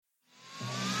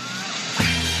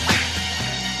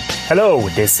Hello,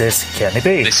 this is Kenny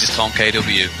B. This is Tom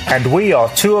KW. And we are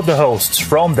two of the hosts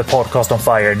from the Podcast on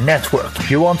Fire network.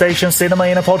 You want Asian cinema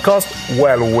in a podcast?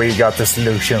 Well, we got the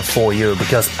solution for you,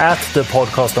 because at the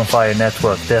Podcast on Fire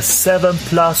network, there's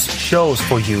 7+ shows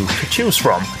for you to choose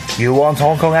from. You want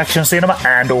Hong Kong action cinema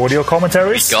and audio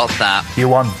commentaries? We got that. You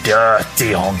want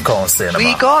dirty Hong Kong cinema?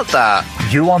 We got that.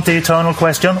 You want the eternal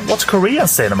question, what's Korean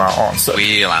cinema answered?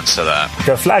 We'll answer that.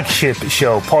 The flagship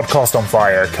show Podcast on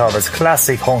Fire covers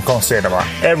classic Hong Kong cinema,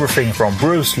 everything from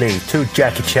Bruce Lee to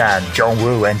Jackie Chan, John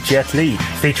Woo and Jet Li,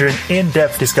 featuring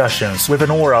in-depth discussions with an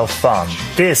aura of fun.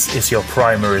 This is your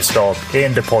primary stop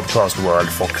in the podcast world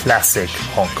for classic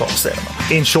Hong Kong cinema.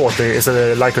 In short, it's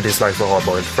a like or dislike for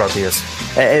Hardboiled throughout the years.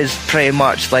 It is pretty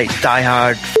much like Die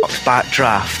Hard fucks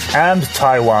Backdraft. And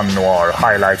Taiwan Noir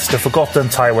highlights the forgotten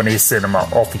Taiwanese cinema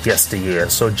of yesteryear.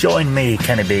 So join me,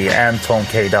 Kenny B, and Tom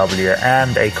KW,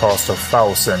 and a cast of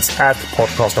thousands at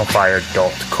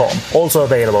podcastonfire.com. Also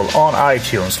available on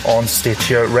iTunes, on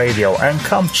Stitcher Radio, and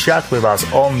come chat with us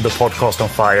on the Podcast on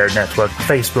Fire Network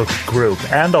Facebook group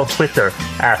and on Twitter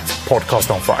at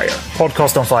Podcast on Fire.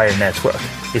 Podcast on Fire Network.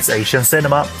 It's Asian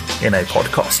cinema in a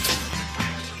podcast.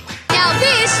 Now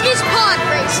this is pod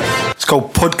racing. It's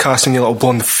called podcasting, you little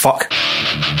blonde fuck.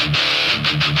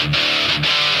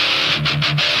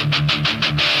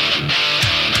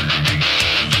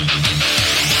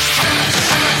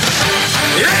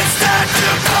 It's time to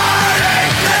party,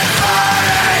 let's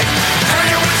party.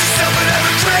 Hang out with yourself and have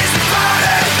a crazy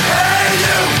party. Hey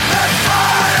you, let's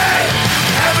party.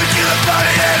 Have a killer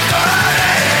party and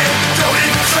party. Don't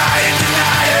even try and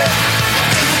deny it.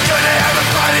 We're gonna have a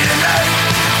party tonight.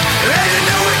 And you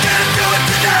know we're gonna do it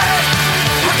tonight.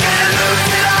 We're gonna lose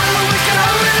it all, but we can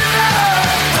hold it up.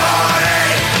 Party,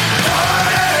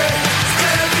 party. It's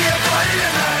gonna be a party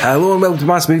tonight. Hello and welcome to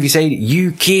Mass Movie Side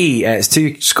UK. It's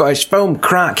two Scottish film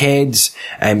crackheads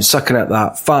sucking at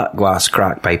that fat glass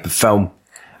crack pipe of film,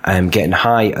 getting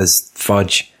high as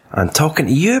fudge and talking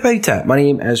to you about it. My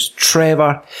name is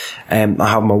Trevor. I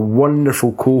have my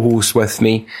wonderful co-host with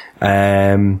me.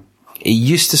 He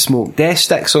used to smoke death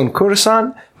sticks on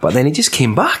Coruscant, but then he just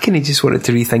came back and he just wanted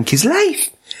to rethink his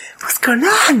life. What's going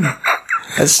on?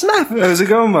 It's Smith. How's it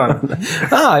going, man?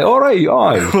 Aye, alright,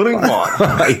 aye.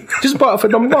 Alright, Just bought it for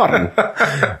Dumbarton.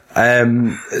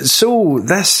 So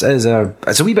this is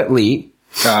it's a wee bit late.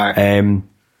 Aye. And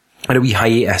a wee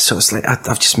hiatus, so it's like,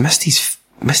 I've just missed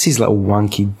his little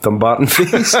wanky Dumbarton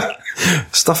face.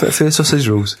 Stuff it through the sausage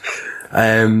rolls.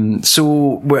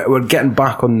 So we're getting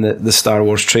back on the Star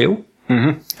Wars trail.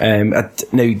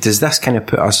 Mm-hmm. Now, does this kind of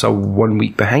put us 1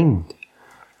 week behind?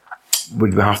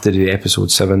 Would we have to do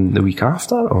episode 7 the week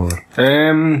after, or?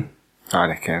 I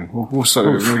reckon. We'll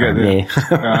sort of, we'll get there.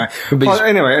 Yeah. Well,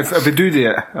 anyway, if we do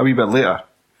it a wee bit later,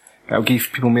 it'll give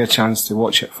people more chance to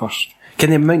watch it first. Can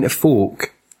the amount of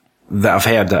folk that I've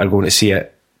heard that are going to see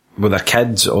it with their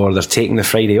kids, or they're taking the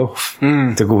Friday off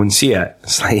to go and see it,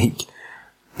 it's like,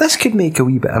 this could make a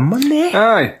wee bit of money.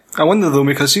 Aye. I wonder they'll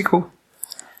make a sequel.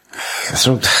 There's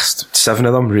no 7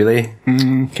 of them, really. Mm-hmm.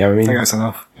 You know what I mean? I think that's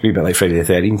enough. A wee bit like Friday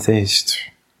the 13th.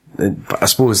 But I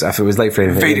suppose if it was like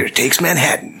Friday the 13th... Vader takes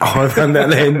Manhattan. Oh, then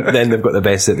they've got the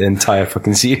best at the entire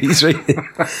fucking series, right?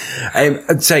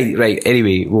 I'd say, right,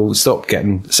 anyway, we'll stop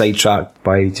getting sidetracked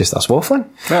by just us waffling.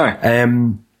 Aye.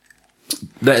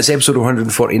 That's episode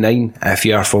 149, if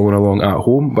you are following along at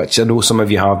home, which I know some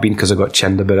of you have been, because I got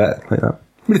chinned about it, like that.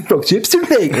 I'm going to talk chips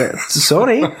tonight.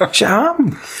 Sorry, shit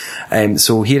happened.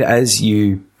 So here it is,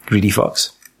 you greedy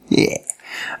fucks. Yeah.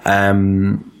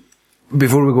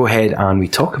 Before we go ahead and we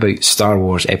talk about Star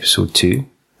Wars Episode 2,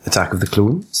 Attack of the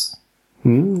Clones,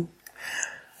 I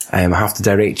have to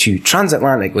direct you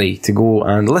transatlantically to go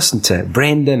and listen to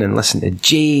Brendan and listen to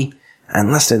Jay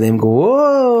and listen to them go,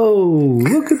 oh,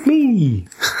 look at me.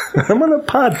 I'm on a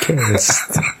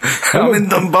podcast. I'm in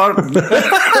Dumbarton.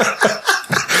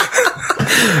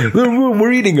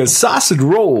 We're eating a sausage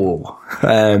roll.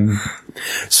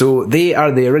 So they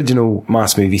are the original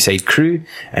Mass Movie Side crew.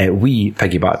 We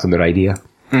piggybacked on their idea.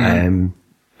 And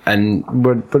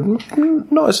we're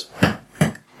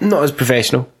not as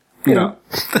professional. You know,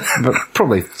 but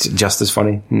probably just as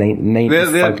funny.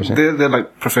 95%. They're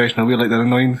like professional. We're like the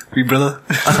annoying wee brother.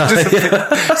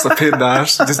 Just a pain in the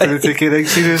arse. Just didn't take anything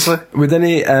seriously. Would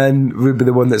any and we'd be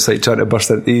the one that's like trying to burst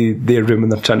into their room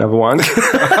and they're trying to have a wank.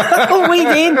 Oh, what are you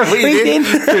doing?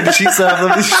 Turn the sheets off them.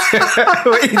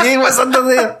 What are you doing? What's under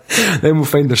there? Then we'll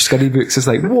find their scurry books. It's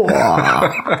like, whoa.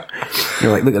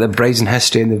 You're like, look at the browsing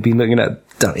history, and they've been looking at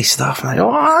dirty stuff. And like,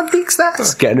 oh, takes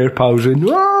this. Getting our pals in.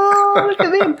 Oh, look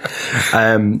at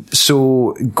them.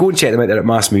 So go and check them out there at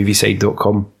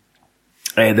massmovieside.com.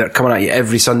 They're coming at you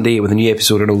every Sunday with a new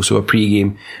episode and also a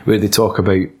pre-game where they talk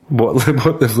about what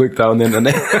they've looked at on the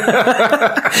internet.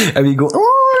 And you go,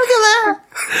 oh, look at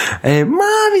that!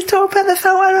 Mom, you talk about the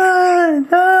filter on!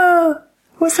 Oh,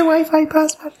 what's the Wi-Fi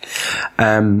password?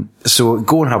 So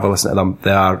go and have a listen to them.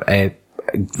 They are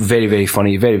very, very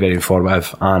funny, very, very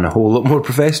informative, and a whole lot more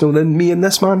professional than me and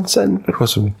this man sitting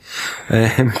across from me.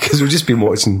 Because we've just been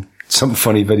watching some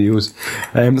funny videos.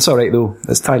 It's alright though.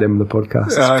 It's tied in with the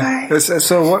podcast.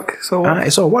 It's all work. It's all work.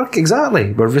 It's all work,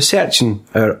 exactly. We're researching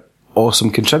our awesome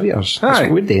contributors. That's Aye.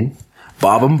 what we're doing.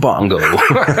 Bob and Bongo.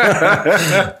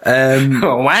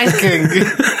 Wanking.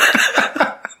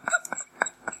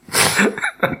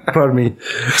 Pardon me.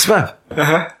 Smith.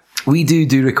 We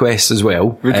do requests as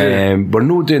well. We do. We're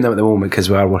not doing them at the moment because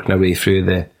we are working our way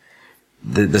through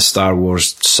the Star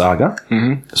Wars saga.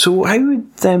 Mm-hmm. So how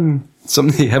would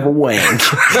somebody have a wank?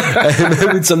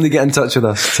 How would somebody get in touch with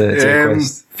us to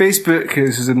request? Facebook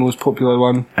is the most popular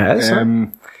one. It is,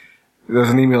 there's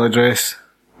an email address,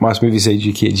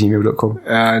 massmoviesiduk@gmail.com.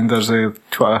 and there's a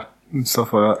Twitter and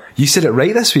stuff like that. You said it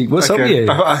right this week. What's up with you?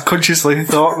 I consciously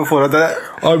thought before I did it.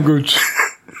 I'm good.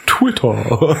 Twitter.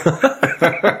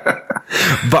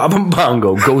 Bob and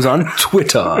Bongo goes on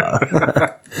Twitter.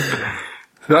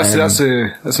 That's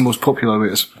the most popular way.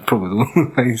 It's probably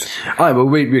the nice. Aye, well,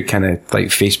 we're kind of like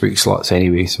Facebook sluts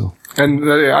anyway, so. And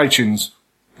iTunes.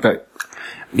 But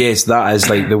Yes, that is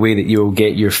like the way that you'll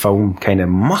get your film kind of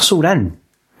muscled in.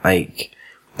 Like,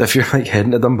 if you're like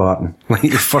heading to Dumbarton, like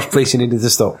the first place you need to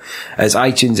stop is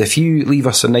iTunes. If you leave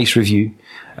us a nice review,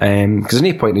 because there's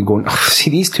no point in going, oh, see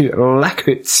these two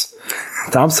lickouts.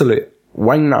 It's absolute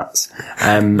wing nuts.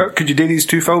 but could you do these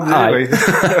two films Aye. anyway?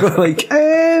 Like,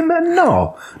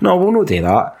 no, we'll not do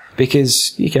that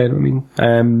because you can. I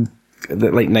mean,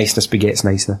 like niceness begets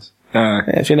niceness.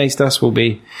 If you're nice to us, we'll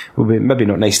be maybe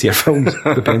not nice to your films.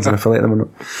 Depends on if I like them or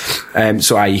not.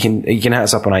 So you can hit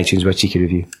us up on iTunes with a cheeky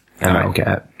review, and I'll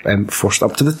get it forced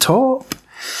up to the top.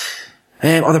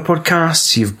 Other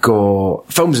podcasts, you've got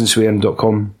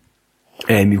filmsandswearing.com.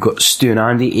 You've got Stu and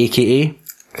Andy, aka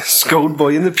Scold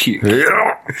Boy in the Puke.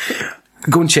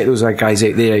 Go and check those guys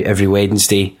out there every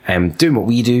Wednesday, doing what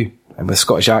we do, with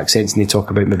Scottish accents, and they talk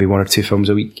about maybe 1 or 2 films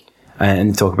a week.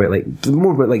 And they talk about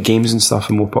more about like games and stuff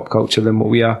and more pop culture than what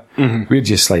we are. Mm-hmm. We're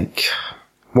just like,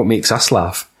 what makes us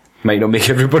laugh might not make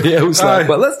everybody else laugh,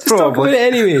 but let's just talk about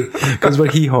it anyway, because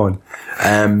we're hee-hawing.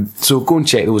 So go and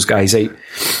check those guys out.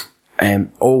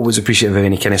 Always appreciative of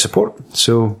any kind of support.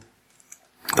 So,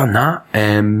 done that.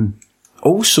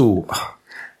 Also,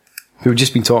 we've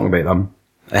just been talking about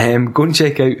them. Go and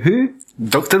check out who?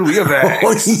 Dr. Weirbex.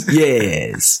 Oh,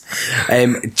 yes.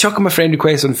 Chuck them a friend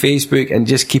request on Facebook and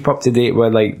just keep up to date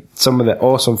with like some of the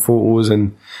awesome photos.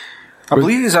 And I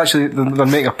believe it's actually, they're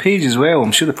making a page as well.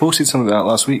 I'm sure they posted something like that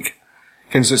last week.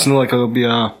 Because it's not like it'll be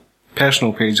a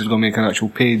personal page, they're going to make an actual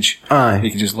page. Aye.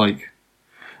 You can just like.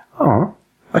 Oh,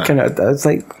 I kind of, it's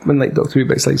like when like Dr.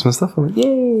 Weirbex likes my stuff, I'm like,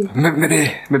 yay.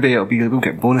 Maybe it'll be, we'll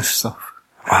get bonus stuff.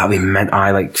 Oh, we meant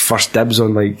like first dibs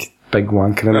on like Big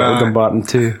Wanking in Little Dumbarton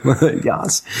too.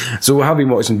 Yes. So we have been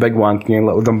watching Big Wanking in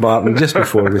Little Dumbarton just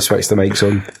before we switched the mics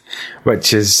on,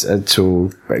 which is,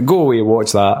 so go away and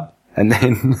watch that. And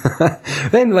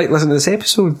then, like listen to this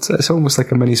episode. It's almost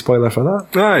like a mini spoiler for that.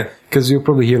 Aye. Because you'll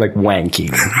probably hear like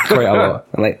wanking quite a lot.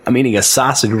 And like, I'm eating a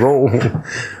sausage roll,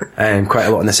 quite a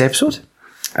lot in this episode.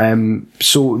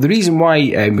 So the reason why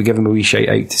we give him a wee shout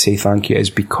out to say thank you is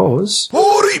because...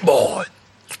 Alright, boy.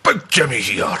 It's Big Jimmy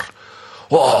here.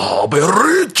 Oh, I'll be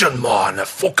raging, man, if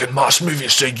fucking Mass Movie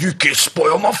said UK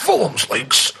spoil my films,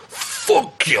 likes.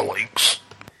 Fuck you, likes.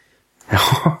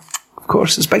 Of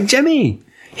course, it's Big Jimmy.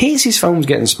 Hates his films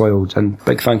getting spoiled, and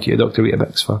big thank you to Dr.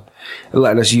 Weirbex for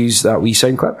letting us use that wee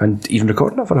sound clip and even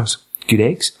recording it for us. Good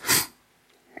eggs.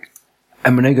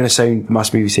 And we're now going to sound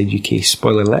Mass Movie Side UK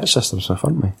spoiler alert system stuff,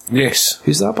 aren't we? Yes.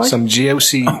 Who's that by? Some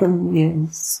GLC. Oh,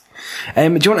 yes. Do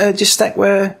you want to just stick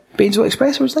with Bainesville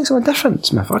Express, or would you like something different,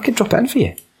 Smith? I could drop it in for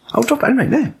you. I'll drop it in right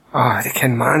now. Ah, they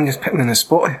can, man, just put me in the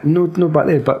spot. No back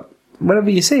there, but whatever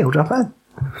you say, I'll drop it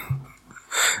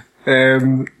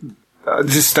in.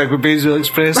 Just stick with Bainesville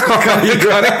Express. You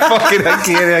got it fucking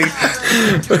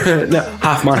again. No,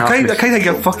 half man, half I fish. kind of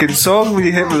get a fucking song when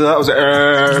you hit me with that. I was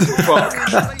like, fuck.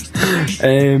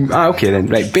 Okay then.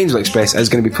 Right, Bainesville Express is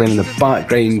going to be playing in the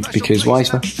background because why,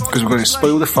 Smith? Because we're going to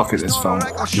spoil the fuck out of this film.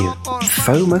 You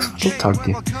foul mistletoe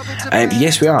turkey.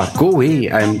 Yes, we are. Go away.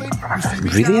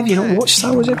 Really, have you not watched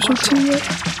Star Wars Episode 2 yet?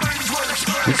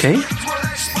 Okay.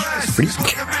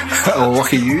 Freak. Oh,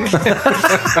 lucky you.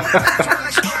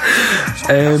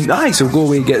 So go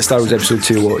away, get Star Wars Episode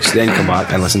 2 watched, then come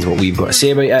back and listen to what we've got to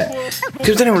say about it. Because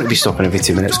we didn't want to be stopping every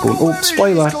 2 minutes going, oh,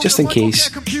 spoiler, just in case.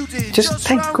 Just,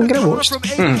 hey, go and get it watched.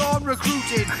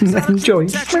 Enjoy.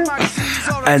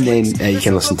 And then you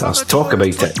can listen to us talk about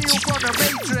it.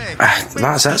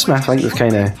 That's it, Smith. I think we've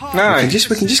kind of...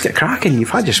 We can just get cracking. You've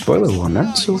had your spoiler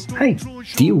warning, so, hey,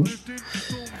 deal.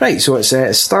 Right, so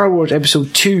it's Star Wars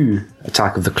Episode 2,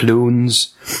 Attack of the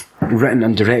Clones, written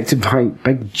and directed by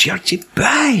Big Georgie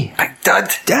Bye. Big Dud.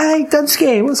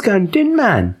 Dudski, what's going on,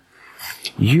 man?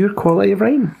 Your quality of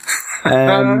writing.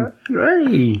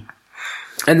 Right.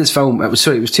 In this film, it was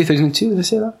 2002, did I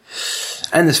say that?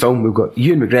 In this film, we've got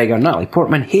Ewan McGregor, Natalie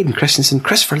Portman, Hayden Christensen,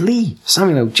 Christopher Lee,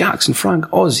 Samuel L. Jackson, Frank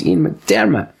Oz, Ian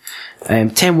McDermott,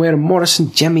 Tim Wareham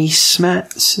Morrison, Jimmy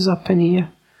Smits is up in here.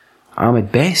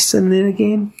 Ahmed Best in there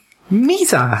again.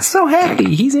 Misa, so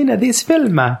happy he's in this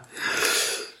film.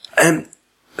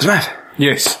 Smith.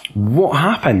 Yes. What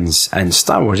happens in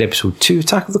Star Wars Episode 2,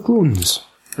 Attack of the Clones?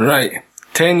 Right.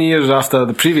 10 years after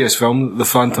the previous film, The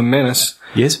Phantom Menace.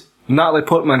 Yes. Natalie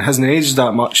Portman hasn't aged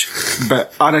that much,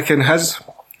 but Anakin has.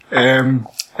 And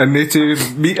they two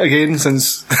meet again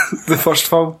since the first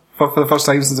film, for the first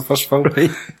time since the first film.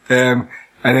 Right.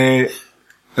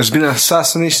 There's been an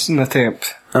assassination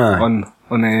attempt on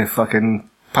fucking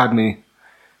Padme.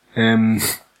 And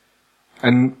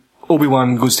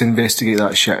Obi-Wan goes to investigate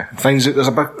that shit. Finds out there's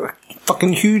a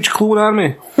fucking huge clone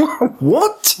army.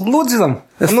 What? Loads of them.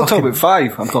 I'm not talking about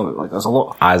 5. I'm talking about, there's a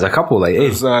lot. There's a couple,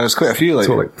 There's quite a few,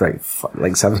 So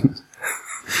like 7.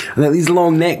 And then these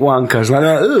long neck wankers, like,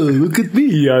 oh, look at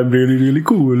me, I'm really, really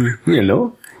cool. You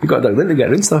know? You got ducked in to get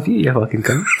around stuff, you fucking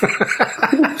cunt.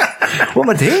 What am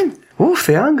I doing? Oh,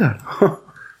 for anger.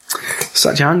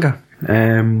 Such anger.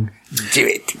 Do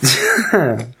it.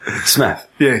 Smith.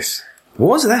 Yes.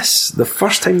 Was this the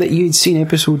first time that you'd seen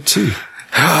Episode 2?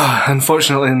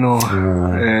 Unfortunately, no.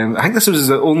 I think this was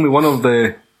the only one of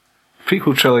the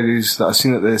prequel trilogies that I've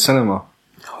seen at the cinema.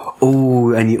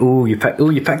 Oh, and you picked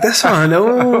this one.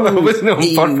 Oh, it wasn't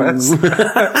on purpose.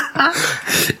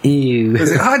 Ew.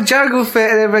 Was it, Jango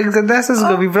Fett and everything said this is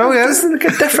going to be brilliant. This is like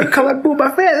a different coloured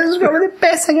Boba Fett. This is going to be the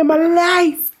best thing in my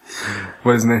life.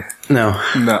 Wasn't it? No.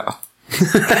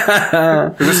 Is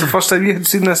this the first time you had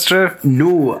seen this, Trev?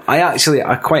 No,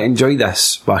 I quite enjoyed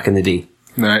this back in the day.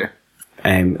 Right.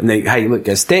 Now, hey, look,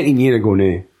 it's 13 years ago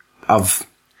now. I've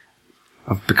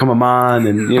become a man,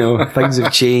 and you know things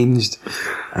have changed.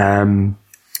 I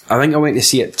think I went to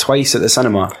see it twice at the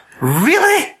cinema.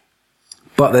 Really?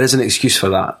 But there is an excuse for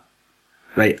that.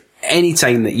 Right, any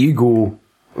time that you go,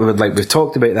 we've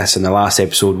talked about this in the last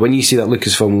episode. When you see that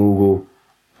Lucasfilm logo,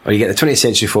 or you get the 20th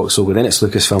Century Fox logo, then it's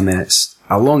Lucasfilm. Then it's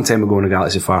a long time ago in a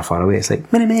galaxy far, far away. It's like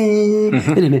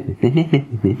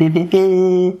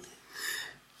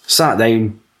sat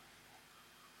down,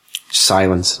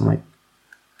 silence. I'm like,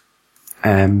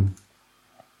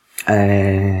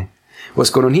 what's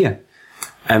going on here?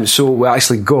 So we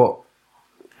actually got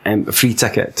a free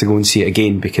ticket to go and see it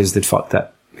again because they'd fucked it.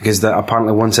 Because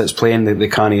apparently once it's playing, they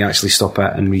can't actually stop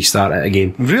it and restart it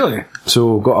again. Really?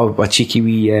 So got a cheeky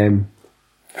wee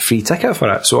free ticket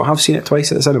for it. So I have seen it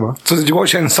twice at the cinema. So did you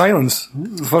watch it in silence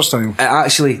the first time?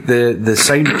 Actually, the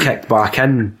sound kicked back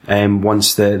in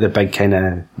once the big kind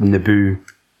of Naboo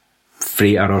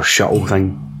freighter or shuttle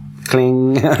thing.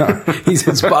 Cling. He's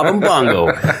it's Bob and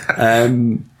Bongo.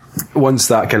 Once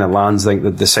that kind of lands, I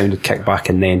think the sound would kick back,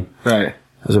 and then right.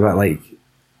 It was a bit like,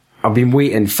 I've been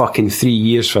waiting fucking 3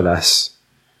 years for this,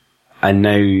 and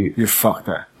now you fucked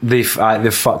it. They've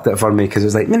fucked it for me because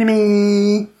it's like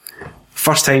me.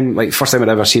 First time I'd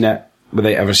ever seen it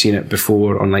without ever seen it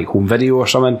before on like home video or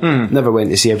something. Never went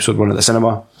to see episode 1 at the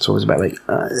cinema, so it was a bit like,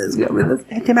 this is gonna be the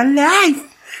end of my life.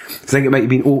 I think it might have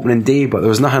been opening day, but there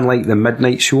was nothing like the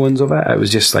midnight showings of it. It was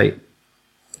just like,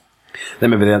 then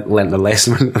maybe they learnt the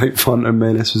lesson like Phantom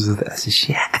Menace was this is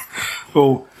shit.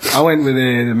 Well, I went with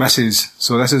the missus,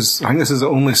 so I think this is the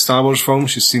only Star Wars film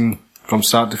she's seen from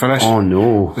start to finish. Oh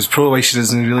no. It's probably why she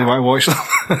doesn't really want to watch them.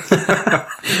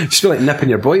 Just feel like nipping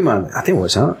your boy, man. I think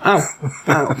what's that?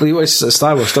 Ow. You watch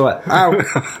Star Wars, still it. Ow.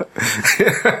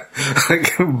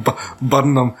 Like,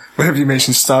 burn them whenever you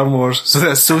mention Star Wars, so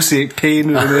they associate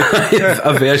pain with it.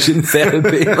 Aversion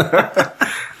therapy.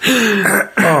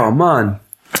 Oh man.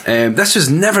 This was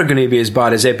never going to be as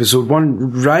bad as episode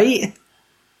 1, right?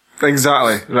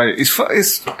 Exactly, right. He's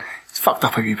fucked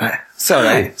up a wee bit. It's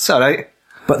alright.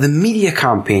 But the media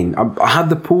campaign, I had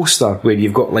the poster where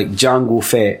you've got like Jango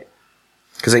Fett,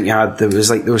 because I think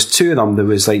there was 2 of them. There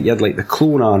was like, you had like the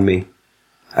clone army,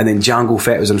 and then Jango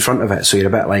Fett was in front of it, so you're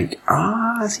a bit like,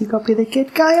 is he going to be the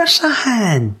good guy or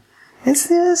something? He's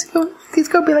going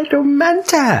to be like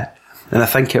romantic. And I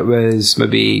think it was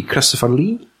maybe Christopher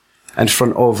Lee in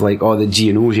front of like all the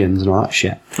Geonosians and all that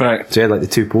shit. Right. So he had like the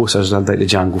two posters and had like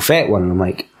the Jango Fett one, and I'm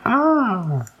like,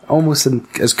 almost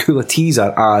as cool a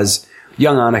teaser as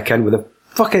young Anakin with a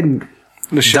fucking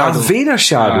The shadow. Darth Vader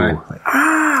shadow. Like,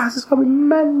 this is gonna be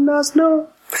madness, no.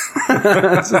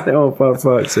 Oh, for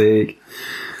fuck's sake.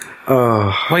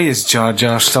 Oh. Why is Jar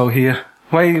Jar still here?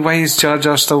 Why is Jar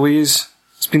Jar still where he is?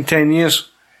 It's been 10 years.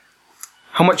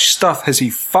 How much stuff has he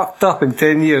fucked up in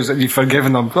 10 years that you've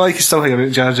forgiven him? Well, you can still hear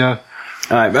about Jar Jar.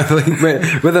 Alright, but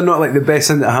like, whether or not like the best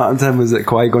thing that happened to him was that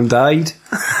Qui-Gon died.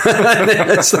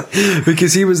 It's like,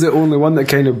 because he was the only one that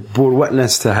kind of bore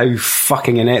witness to how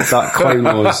fucking inept that clown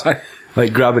was.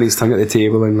 Like grabbing his tongue at the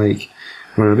table and like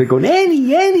running a bit going,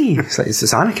 Annie! It's like, it's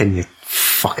Anakin, you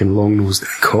fucking long-nosed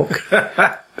cock.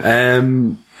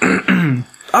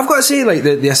 I've got to say, like,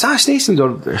 the assassinations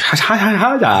or the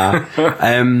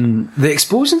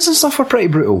explosions and stuff were pretty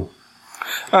brutal.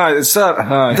 It's that.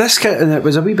 Aye. This kid, and it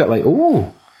was a wee bit like,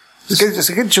 It's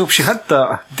a good job she had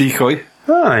that decoy.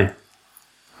 aye.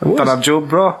 It was. Done her job,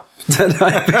 bro.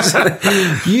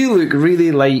 You look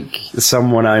really like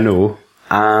someone I know,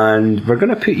 and we're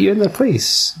going to put you in their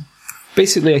place.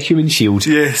 Basically a human shield.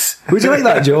 Yes. Would you like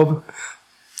that job?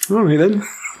 Alright then.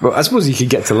 Well, I suppose you could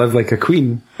get to live like a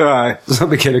queen. Aye. That'd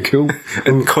be kind of cool.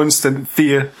 In constant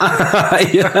fear.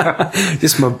 Yeah.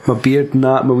 Just my beard and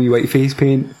that, my wee white face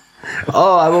paint.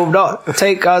 Oh, I will not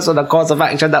take us on a course of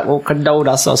action that will condone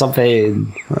us or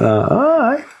something.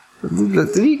 Alright.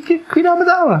 Did you get Queen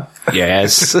Amidala?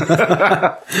 Yes.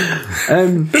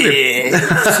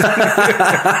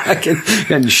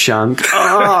 Getting shanked.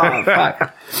 Oh,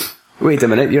 fuck. Wait a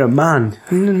minute, you're a man.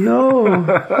 No,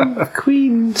 I'm a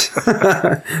queen.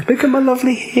 Look at my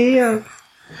lovely hair.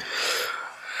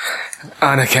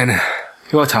 Anakin.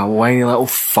 What a whiny little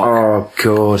fuck. Oh,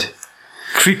 God.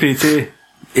 Creepy too.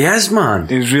 He is, man.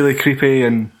 He's really creepy,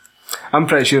 and I'm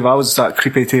pretty sure if I was that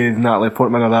creepy to Natalie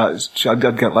Portman or that, I'd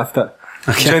get lifted.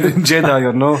 Okay. Jedi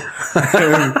or no.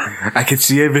 I could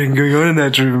see everything going on in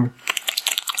that room.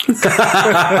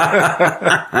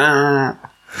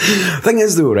 Thing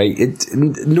is, though, right,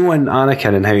 knowing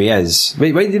Anakin and how he is,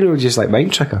 why do you know just like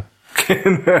mind tricker?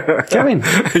 Kevin,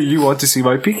 You want to see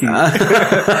my peeking?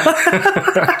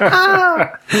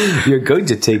 you're going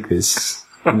to take this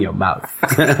in your mouth.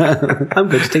 I'm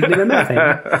going to take it in my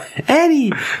mouth.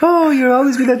 Eddie, you're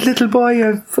always been that little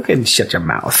boy. Fucking shut your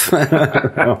mouth.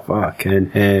 Oh,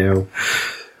 fucking hell.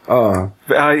 Oh.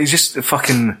 But he's just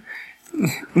fucking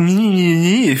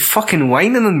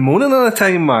whining and moaning all the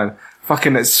time, man.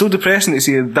 Fucking, it's so depressing to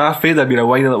see Darth Vader being a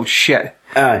whiny little shit.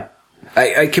 Aye.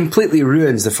 It completely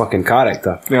ruins the fucking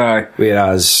character. Aye.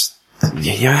 Whereas,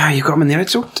 yeah, you got him in there,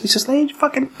 it's just like,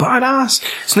 fucking badass.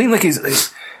 It's not like he's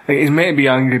meant to be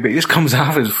angry, but he just comes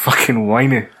off as fucking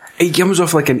whiny. He comes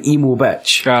off like an emo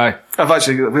bitch. Aye. I've got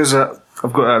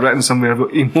that written somewhere. I've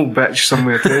got emo bitch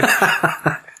somewhere too.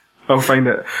 I'll find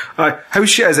it. Aye. How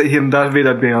shit is it hearing Darth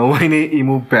Vader being a whiny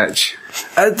emo bitch?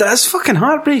 That's fucking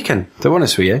heartbreaking, to be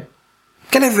honest with you.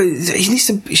 Kind of, he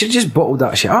should have just bottled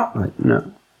that shit up. Like,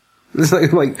 no. It's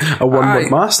like a one-word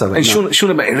master. Like, and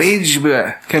showing a bit of rage about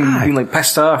it. Kind of being like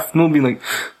pissed off. No being like,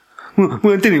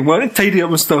 well, I didn't want to tidy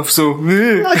up my stuff, so.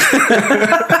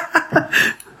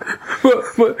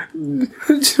 What?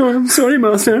 I'm sorry,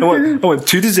 master. I want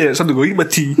 2 desserts. I'm going to go eat my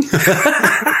tea.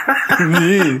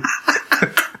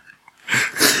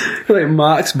 Like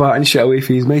Max batting shit away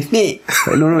from his mouth. Like,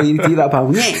 no, you need to eat that, pal.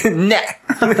 Nah.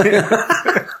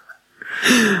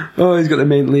 Oh, he's got the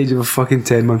mental age of a fucking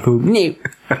 10-month-old.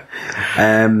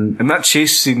 And that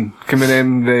chase scene coming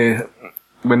in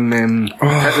when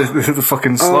hit the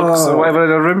fucking slugs or whatever in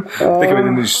the room, they come in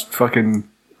and just fucking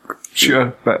shoot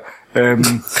her. But it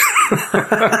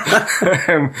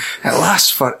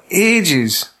lasts for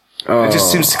ages. It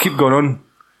just seems to keep going on.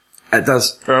 It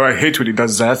does. Oh, I hate when he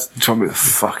does that.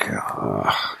 Fucking.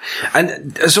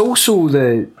 And it's also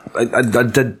I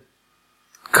did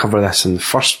cover this in the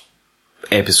first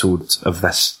episode of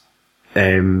this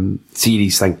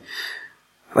series thing.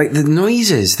 Like the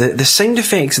noises, the sound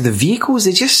effects of the vehicles,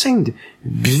 they just sound.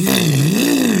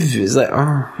 It's like,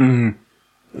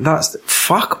 that's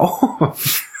fuck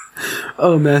off.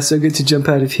 Oh man, it's so good to jump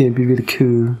out of here and be really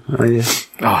cool. Oh yeah.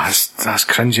 Oh, that's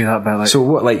cringy, that bit. Like. So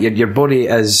what, like your body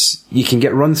is, you can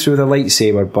get run through with a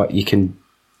lightsaber, but you can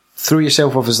throw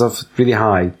yourself off of stuff really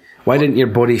high. Why didn't your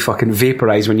body fucking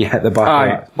vaporise when you hit the back of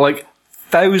that? Like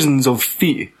thousands of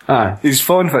feet. Aye. He's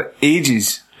fallen for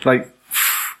ages. Like,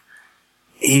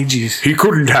 ages. He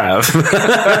couldn't have.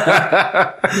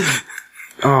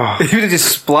 Oh, He would have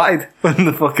just splatted on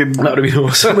the fucking... that would have been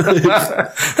awesome.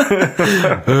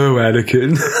 Oh,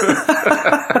 Anakin.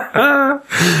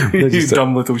 You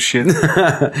dumb little shit.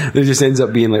 There just ends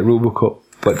up being like Robocop,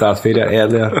 but Darth Vader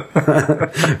earlier.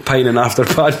 Pining after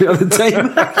Padme all the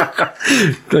time.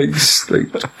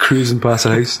 like cruising past the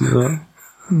house and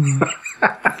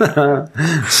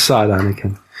that. Sad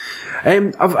Anakin.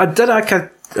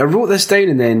 I wrote this down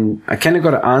and then I kind of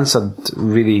got it answered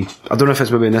really. I don't know if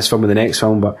it's maybe in this film or the next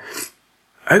film, but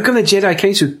how come the Jedi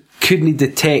Council couldn't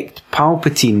detect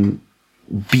Palpatine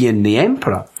being the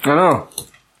Emperor? I know.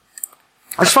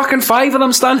 There's fucking 5 of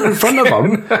them standing in front of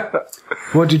him.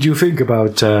 What did you think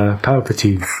about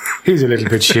Palpatine? He's a little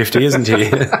bit shifty, isn't he?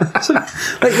 So,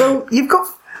 like, well, you've got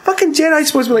fucking Jedi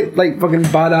supposed to be like fucking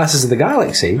badasses of the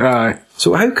galaxy. Aye.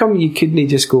 So how come you couldn't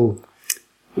just go,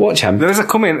 watch him? There is a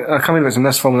comment that's in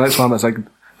this film and the next one that's like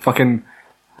fucking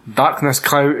darkness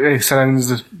cloud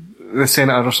surrounds the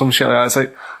senator or some shit like that. It's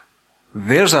like,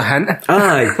 there's a hint.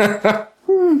 Aye.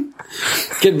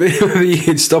 Maybe you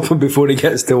could stop him before he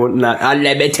gets to wanting that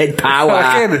unlimited power.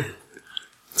 Fucking.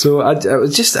 So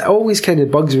it always kind of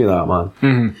bugs me, that, man.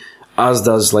 Mm-hmm. As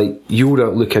does like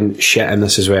Yoda looking shit in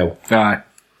this as well. Aye.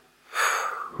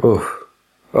 Oh.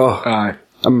 Aye. I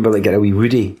remember like getting a wee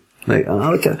Woody. Like,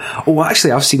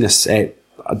 actually, I've seen this. I'd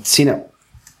seen it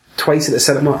twice at the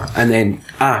cinema, and then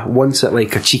once at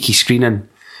like a cheeky screening.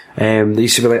 They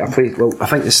used to be like a place. Well, I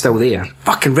think it's still there.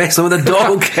 Fucking wrestling with a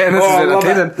dog. I love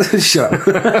it. Shut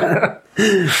up.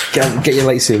 Get your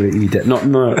lightsaber, you did. I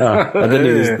didn't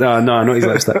know this. No, not his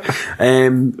lipstick.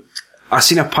 I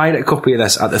seen a pirate copy of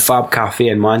this at the Fab Cafe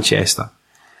in Manchester.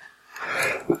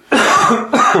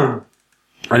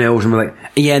 And I always remember like,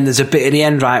 yeah, and there's a bit at the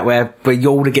end, right, where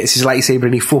Yoda gets his lightsaber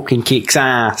and he fucking kicks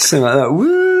ass. And like that,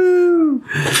 woo!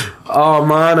 Oh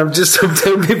man, I'm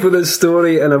telling people this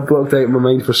story and I've blocked out in my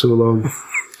mind for so long.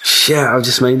 Shit, I've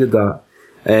just minded that.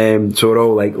 So we're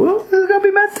all like, well, it's gonna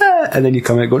be Minta. And then you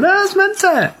come out and go, no, it's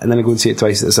Minta. And then I go and see it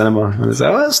twice at the cinema. And it's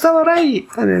like, oh, it's still alright.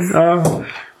 And then,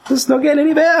 it's not getting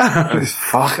any better.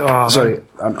 Fuck. Oh, sorry.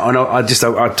 I just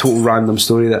a total random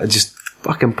story that I just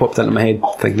fucking popped into my head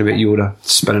thinking about Yoda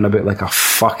spinning about like a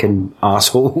fucking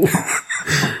asshole.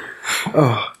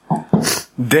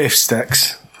 Death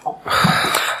sticks.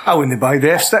 I wouldn't buy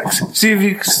death sticks. See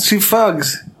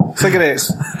fags, cigarettes.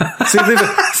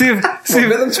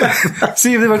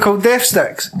 See if they were called death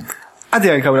sticks. I don't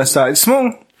think I would have started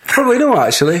smoking. Probably no,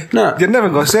 actually. No. You'd never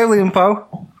got Cellium, pal.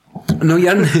 No,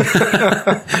 you're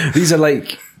These are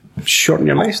like shorten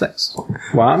your life sticks.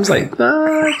 Well, I'm like,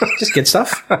 just good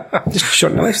stuff. Just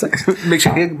shorten your life sticks. Makes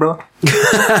you ache, bro.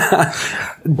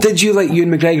 Did you like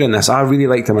Ewan McGregor in this? I really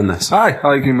liked him in this. Aye, I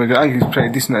like Ewan McGregor. I think he's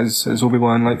pretty decent as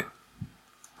Obi-Wan, like.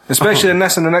 Especially in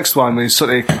this and the next one, where he's sort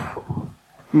of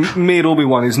made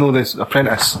Obi-Wan, he's no this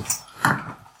apprentice.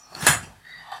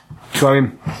 So I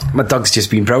mean, my Doug's just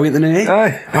been brilliant today.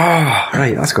 Aye. Oh,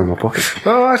 right, that's going in my pocket.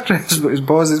 Oh, that's his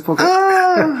balls in his pocket.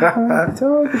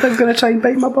 The Doug's going to try and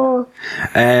bite my ball.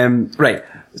 Right,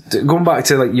 going back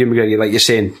to like Ewan McGregor, like you're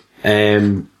saying,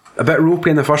 a bit ropey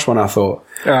in the first one, I thought.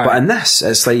 Aye. But in this,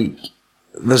 it's like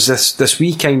there's this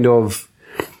wee kind of.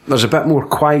 There's a bit more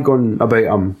Qui-Gon about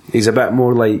him. He's a bit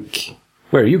more like,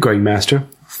 where are you going, master?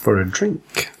 For a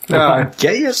drink.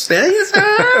 Get your serious?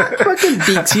 Fucking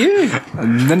beats you.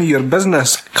 None of your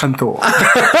business, cunto.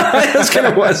 That's kind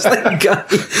of what it's like.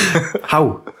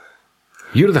 How?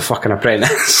 You're the fucking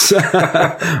apprentice.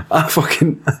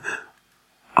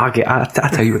 I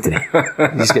tell you what today.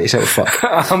 You just get yourself fucked.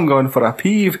 I'm going for a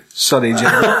peeve. Sorry,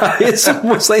 Jim. It's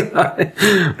almost like that.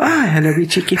 I had a wee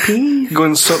cheeky peeve. Go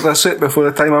and sort this out before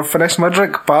the time I've finished my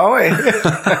drink, pal.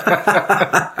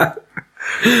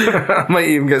 I might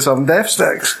even get some death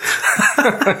sticks.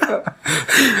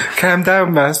 Calm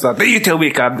down, master. But you tell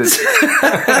me calm down.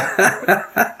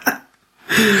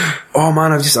 Oh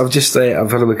man, I've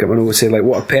had a look at my notes and say like,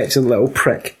 what a petulant little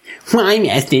prick. Why,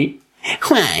 master?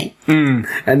 Why? And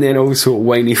then also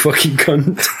whiny fucking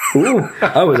cunt. Oh,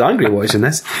 I was angry watching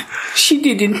this. She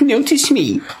didn't notice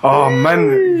me. Oh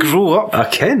man, grow up. I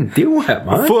can deal with it,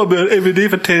 man. I thought about it every day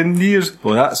for 10 years.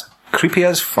 Well, that's creepy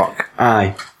as fuck.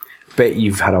 Aye. Bet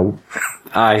you've had a...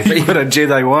 Aye. You've had a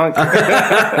Jedi wank.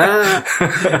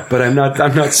 But I'm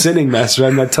not sinning, master.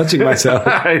 I'm not touching myself.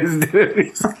 He's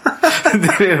doing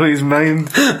his mind.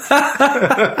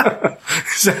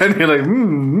 So you're like,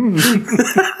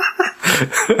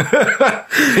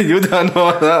 You don't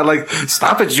know that. Like,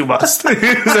 stop it, you must.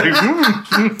 He's like,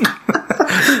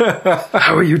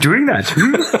 How are you doing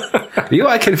that? You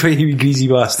acting for you greasy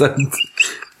bastard.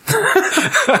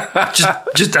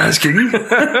 just asking.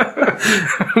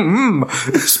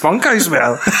 Spunk I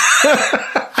smell.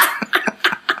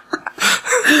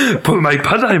 Pull my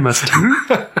pud, I must.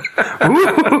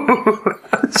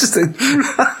 It's just a...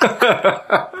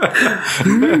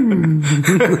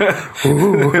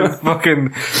 Fucking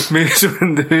Mace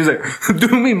Windu, he's like, do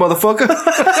me, motherfucker.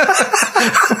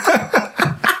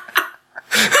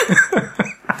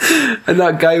 And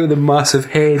that guy with the massive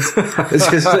head is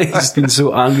just like, he's just been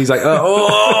so angry. He's like,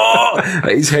 oh,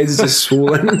 like his head is just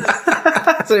swollen.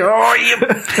 It's like, oh,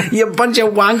 you bunch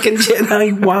of wanking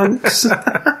Jedi wanks.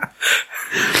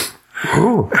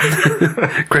 Oh,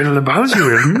 quite a labals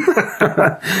you in.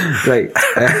 Right,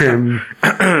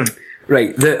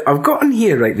 right. I've got in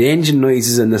here, right, the engine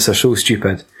noises in this are so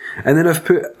stupid. And then I've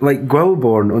put, like,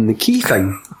 Gwilborn on the key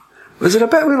thing. Was it a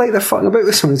bit where, like, they're fucking about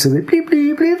with someone, so they bleep,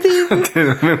 bleep, bleep, bleep. I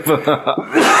don't remember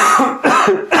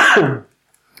that.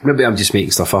 Maybe I'm just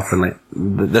making stuff up and, like,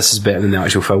 this is better than the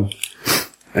actual film.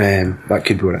 That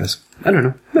could be what it is. I don't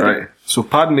know. Right, so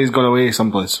Padme's gone away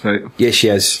someplace, right? Yes, she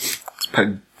is.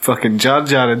 Put fucking Jar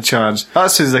Jar in charge.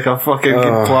 That sounds like a fucking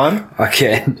good plan. I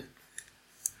can't.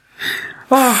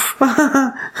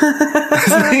 It's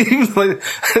not even like,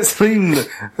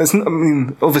 I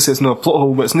mean, obviously it's not a plot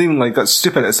hole, but it's not even like, that's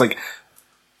stupid. It's like,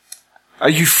 are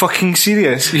you fucking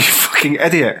serious? You fucking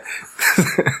idiot.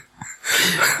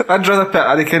 I'd rather put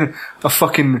Anakin,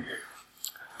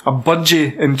 a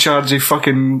budgie in charge of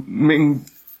fucking making,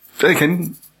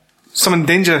 Anakin, something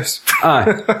dangerous.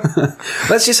 Aye.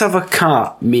 Let's just have a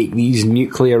cat make these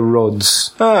nuclear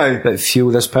rods Aye. that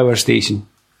fuel this power station.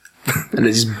 And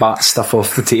it just bats stuff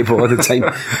off the table all the time.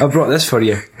 I brought this for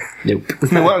you. Nope.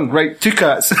 No one, right, 2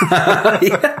 cats.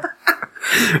 Yeah.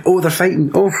 Oh, they're fighting.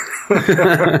 Oh.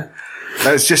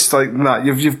 It's just like that.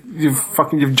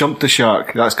 You've jumped the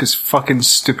shark. That's cause fucking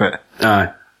stupid.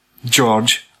 Aye.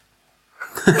 George.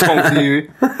 Talk to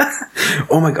you.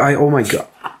 Oh my god.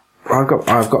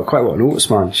 I've got quite a lot of notes,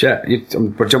 man. Shit.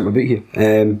 We're jumping about here.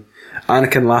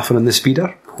 Anakin laughing on the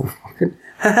speeder. Oh, fucking.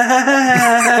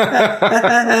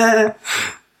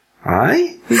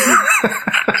 Aye?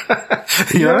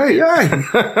 You're right. Aye.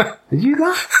 Did you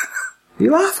laugh? You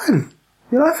laughing?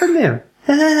 You laughing there?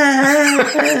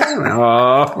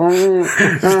 Oh.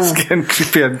 It's getting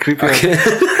creepier and creepier.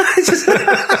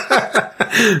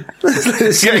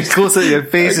 It's getting closer to your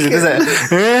face, isn't it?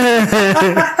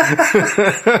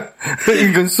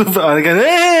 You're going so far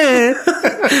again.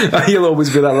 You'll always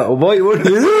be that little boy, won't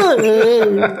you?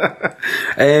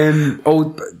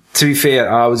 To be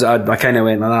fair, I kind of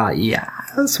went like that. Yeah,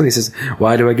 that's when he says,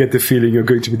 "Why do I get the feeling you're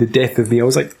going to be the death of me?" I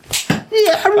was like,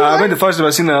 "Yeah." I went the first time I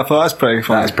seen that. I thought that's pretty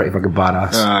funny. That's pretty fucking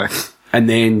badass. Aye. And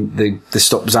then they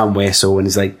stop Zam Wessel and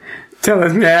he's like, "Tell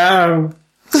us now."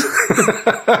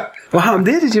 What happened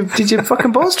there? Did your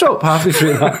fucking balls drop halfway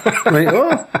through that? I'm like,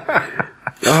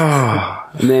 oh,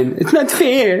 and then it's not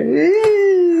fair.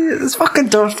 It's fucking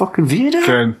Darth fucking Vader.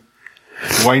 Karen.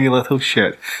 Whiny little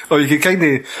shit. Oh, you can kind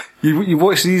of you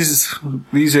watch these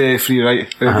three,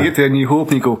 right? And you get to A New Hope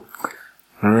and you go,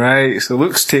 right, so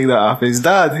Luke's taking that off his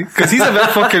dad because he's a bit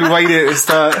fucking whiny at the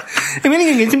start. I'm only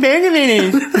gonna get some better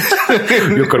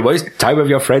than You could waste time with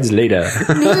your friends later.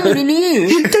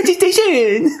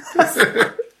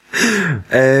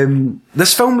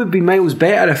 This film would be miles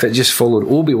better if it just followed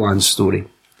Obi-Wan's story.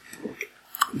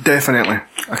 Definitely.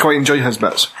 I quite enjoy his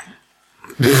bits.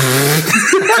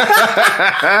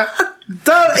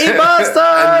 Dirty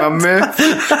bastard! In my mouth.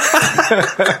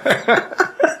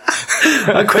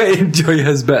 I quite enjoy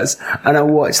his bits, and I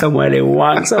watch them when he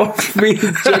wanks off me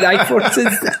Jedi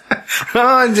forces.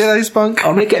 Oh, Jedi spunk.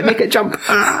 I'll make it jump.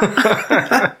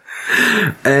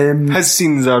 His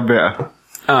scenes are better.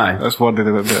 Aye. That's worded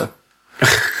a bit better.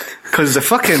 Because the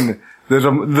fucking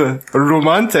the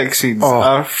romantic scenes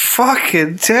are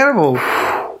fucking terrible.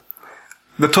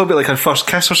 They're talking about like her first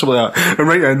kiss or something like that. And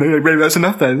right, that's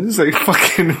enough then. It's like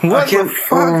fucking what the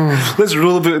fuck? Let's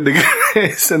roll about in the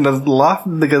grass and they're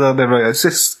laughing together and everything. It's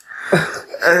just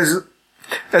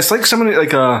it's like something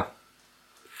like a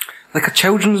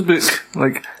children's book.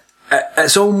 Like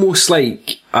it's almost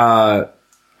like a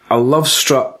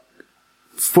love-struck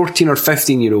 14 or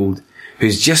 15-year-old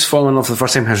who's just fallen in love for the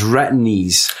first time has written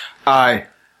these. Aye.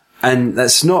 And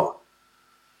that's not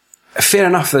fair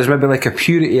enough. There's maybe like a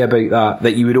purity about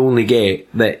that you would only get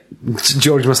that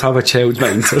George must have a child's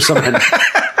mind or something.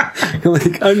 You're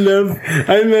like, I love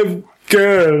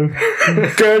girl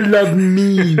love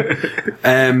me.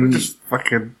 Just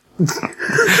fucking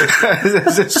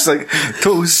it's just like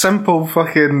total simple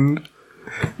fucking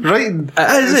writing.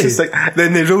 It's just like,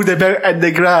 then they rolled about in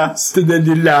the grass and then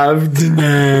they laughed.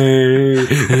 And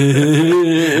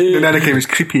Anakin was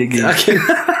creepy again.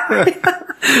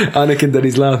 Anakin did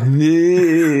his laugh. I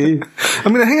mean,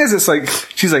 the thing is, it's like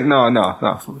she's like, no,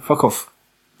 fuck off.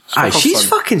 Aye,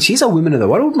 she's a woman of the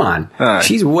world, man. Aye.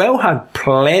 She's well had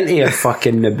plenty of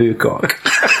fucking Naboo cock.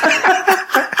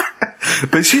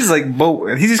 But she's like bolt,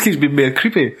 and he just keeps being more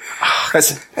creepy.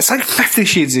 It's like 50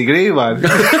 Shades of Grey, man.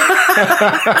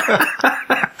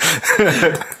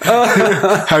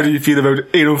 How do you feel about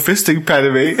anal fisting,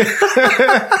 Padme?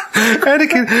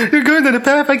 Anakin, you're going down a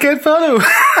path I can't follow.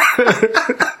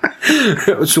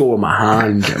 So with my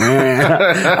hand.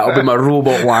 That'll be my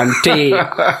robot one day.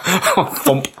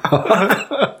 Thump.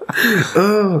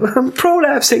 Oh, I'm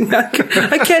prolapsing.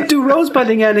 I can't do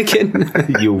rosebudding,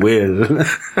 Anakin. You will.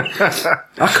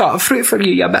 I cut a fruit for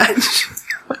you, you bitch.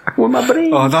 With my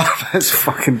brain. Oh, that's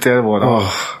fucking terrible.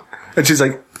 Oh. And she's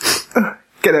like,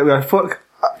 get it with a fork.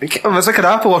 It's like an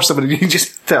apple or something, and you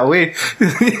just put it away.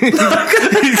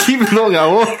 You keep knocking it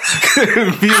away.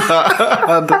 Be that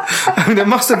hard. I mean, it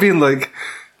must have been like,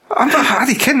 I'm not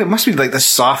hardly kidding, it must be like the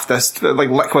softest, like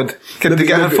liquid. Can they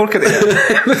get her fork in it?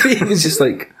 Maybe he was just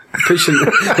like pushing,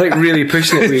 like really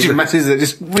pushing it. She misses it,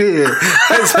 just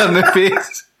hits her in the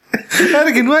face.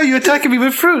 Anakin, why are you attacking me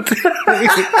with fruit? I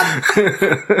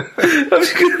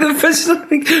was going to envision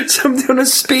like somebody on a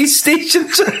space station.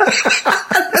 She's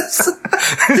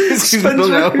not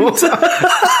that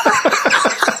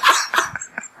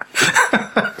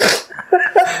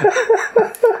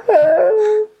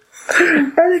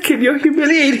Anakin, you're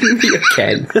humiliating me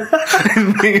again.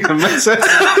 I miss it.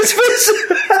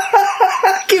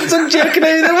 Keeps on jerking out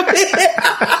of the way.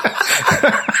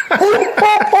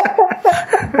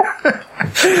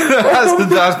 That's the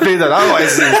Darth Vader I want to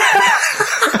see.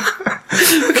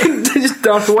 Just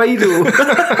Darth Wido.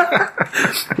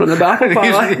 From the battle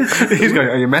pile. He's going,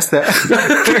 oh, you missed it.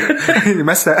 You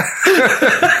missed it.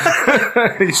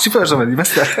 He's stupid or something, you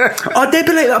missed it. Oh, don't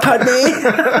be like that, Padme.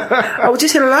 I was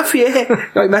just going to laugh for you.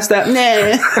 Oh, you missed that.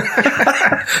 Nah.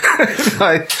 He's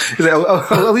like,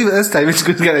 I'll leave it this time. It's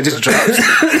good to get it just dropped.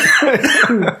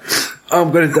 Oh,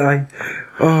 I'm going to die.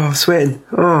 Oh, I'm sweating.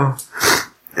 Oh.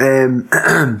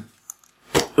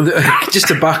 Just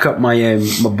to back up my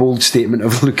bold statement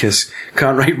of Lucas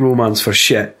can't write romance for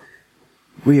shit.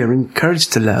 We are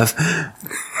encouraged to love.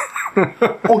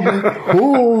 Oh yeah.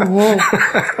 Oh.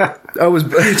 I was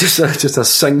just a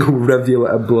single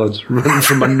rivulet of blood running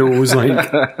from my nose, like,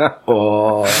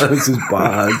 oh, this is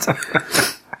bad.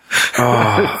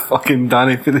 Oh, fucking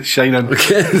Danny for the shining.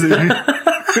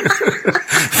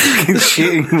 Fucking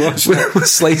shaking. With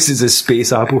slices of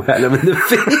space apple hitting him in the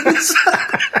face.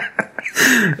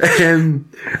 And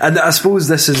I suppose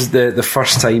this is the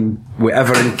first time we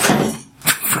ever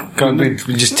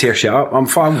we just tear shit up.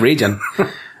 I'm raging.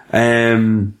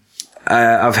 I've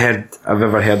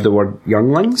ever heard the word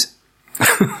younglings.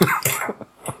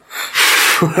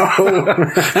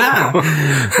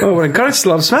 Oh, we're encouraged to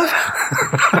love Smith.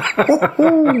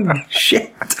 Oh,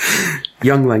 shit.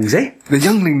 Younglings, eh? The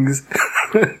younglings.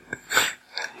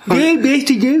 Yeah, best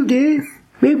to do, dear.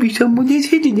 Maybe someone is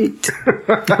hidden it.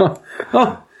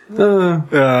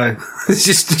 It's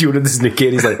just Jonas Nick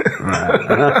and he's like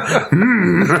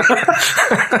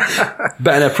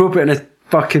but inappropriate in a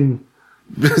fucking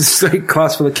like,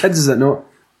 class full of kids, is it not?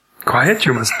 Quiet,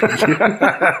 you must be.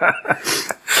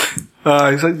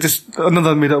 It's like just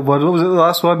another made up word. What was it, the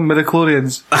last one?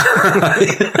 Midichlorians.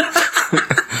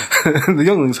 The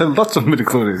younglings had lots of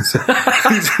midichlorians.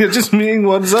 You're just making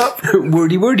words up.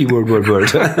 Wordy, word.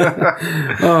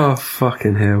 Oh,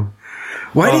 fucking hell.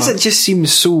 Why does it just seem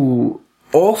so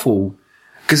awful?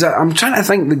 Because I'm trying to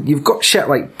think that you've got shit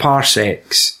like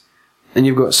parsecs, and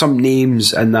you've got some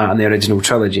names in that in the original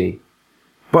trilogy.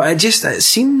 But it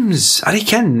seems, I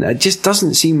reckon, it just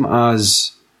doesn't seem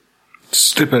as...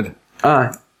 stupid.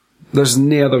 There's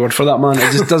no other word for that, man.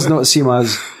 It just does not seem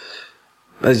as...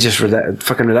 It's just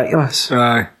fucking ridiculous.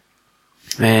 Aye.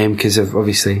 Because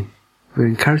obviously, we're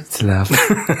encouraged to laugh.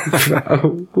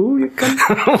 Oh, you can.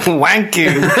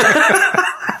 Wanking.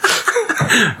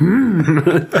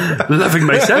 Loving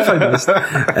myself, I must.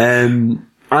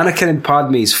 Anakin and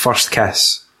Padme's first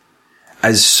kiss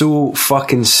is so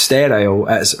fucking sterile,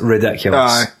 it's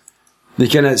ridiculous. Aye.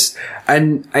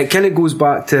 And it kind of goes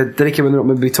back to, did I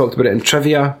maybe we talked about it in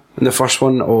trivia in the first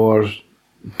one,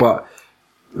 but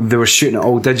they were shooting it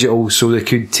all digital so they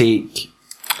could take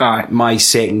my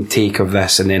second take of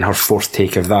this and then her fourth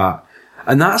take of that.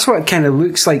 And that's what it kind of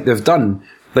looks like they've done.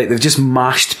 Like they've just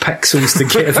mashed pixels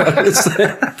together.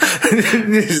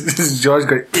 This is George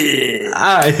going,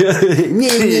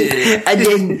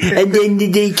 and then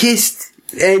they kissed.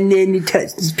 And then he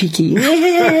touched his peaky.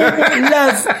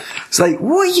 Love. It's like,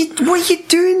 what are you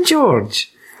doing,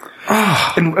 George?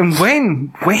 Oh. And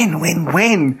when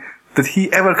did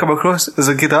he ever come across as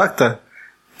a good actor?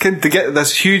 kid to get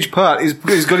this huge part, he's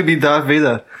going to be Darth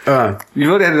Vader. You've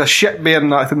already had a shit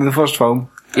bearing acting in the first film.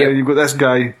 Yep. And you've got this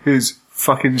guy who's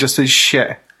fucking just as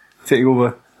shit taking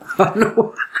over. I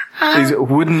know. He's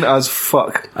wooden as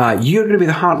fuck. You're going to be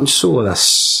the heart and soul of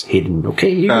this, Hayden, okay?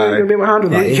 You're going to be able to handle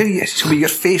that. It's going to be your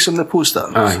face on the poster.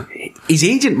 His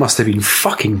agent must have been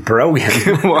fucking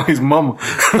brilliant. What, his mum?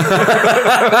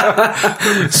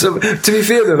 So, to be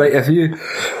fair though, right, if you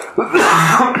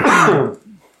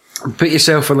put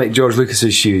yourself in like George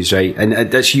Lucas's shoes, right, and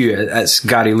it's you, it's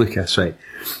Gary Lucas, right,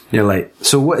 you're like,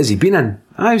 so what has he been in?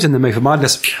 I was in The Mouth of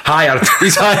Madness. Hired.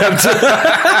 He's hired.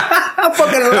 I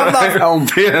fucking love that film.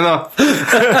 Fair enough.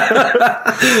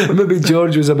 Maybe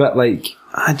George was a bit like,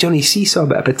 Johnny C saw a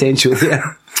bit of potential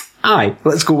there. Aye,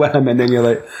 let's go with him. And then you're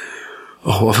like,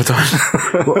 oh, what have I done?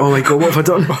 Oh my God, what have I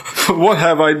done? What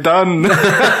have I done?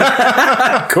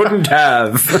 Couldn't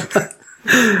have.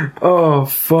 Oh,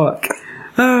 fuck.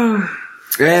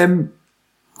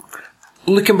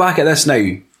 Looking back at this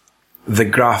now, the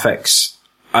graphics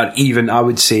are even, I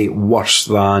would say, worse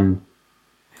than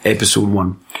episode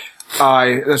 1.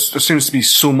 Aye, there seems to be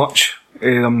so much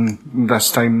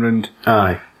this time round.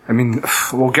 Aye. I mean,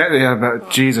 we'll get there, but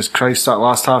Jesus Christ, that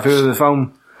last half hour of the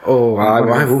film. Oh, I'm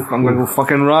going to go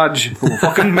fucking Raj. Go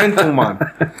fucking mental, man.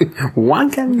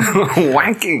 Wanking.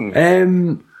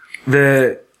 Wanking.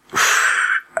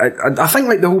 I think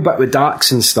like the whole bit with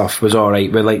Dax and stuff was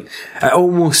alright, but like, it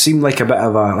almost seemed like a bit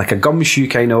of a gumshoe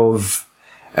kind of,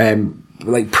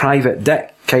 like Private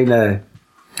Dick kind of,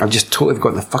 I've just totally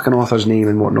forgotten the fucking author's name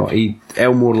and whatnot.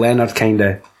 Elmore Leonard kind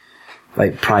of,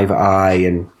 like Private Eye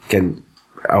and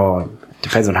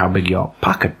depends on how big your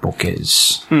pocketbook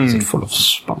is. Is it full of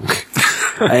spunk?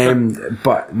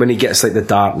 But when he gets like the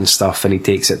dart and stuff and he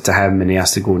takes it to him and he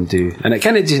has to go and do, and it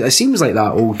kind of just, it seems like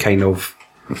that old kind of,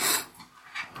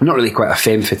 not really quite a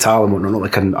femme fatale and whatnot, not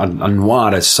like a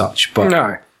noir as such, but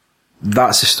No.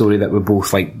 that's a story that we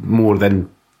both like more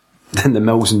than the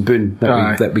Mills and Boone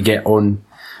that we get on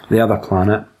the other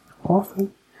planet. Awful.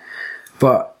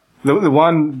 But The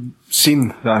one scene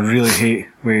that I really hate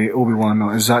with Obi-Wan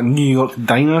is that New York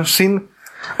diner scene.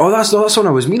 oh, that's what I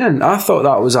was meaning. I thought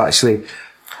that was actually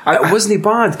it wasn't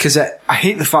bad because I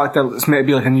hate the fact that it's meant to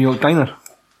be like a New York diner.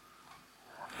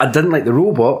 I didn't like the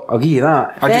robot. I'll give you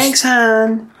that. Thanks,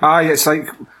 Han. Aye, it's like,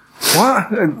 what?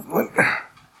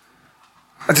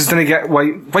 I just didn't get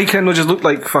why can't it just look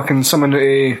like fucking someone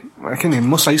I can't name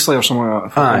Mos Eisley or something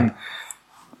like that. Aye.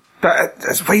 But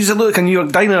why does it look like a New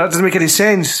York diner? That doesn't make any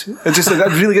sense. It just,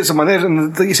 that really gets on my nerves.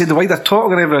 And like you said, the way they're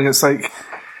talking and everything, it's like,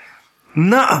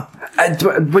 nah.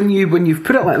 When you've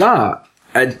put it like that,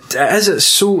 it's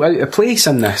so out of place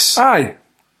in this. Aye.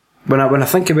 When I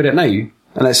think about it now, and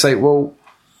it's like, well,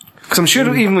 Because I'm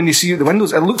sure even when you see out the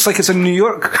windows, it looks like it's in New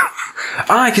York.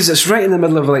 aye, because it's right in the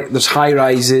middle of like, there's high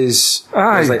rises.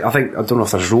 Aye. There's like, I don't know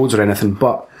if there's roads or anything,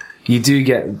 but you do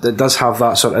get, it does have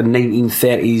that sort of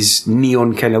 1930s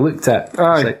neon kind of look to it. It's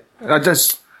Aye. like,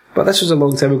 But this was a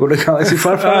long time ago to Galaxy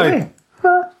Far Far Away.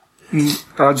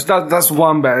 that's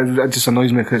one bit. It just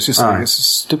annoys me because it's just like, it's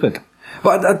stupid.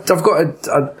 But I've got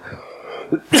I'm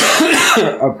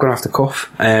going to have to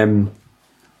cough. I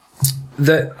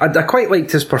quite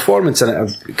liked his performance in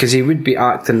it because he would be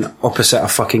acting opposite a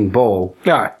fucking ball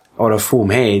Yeah. or a foam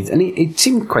head, and he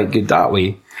seemed quite good that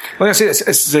way. Like I said,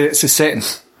 it's the setting.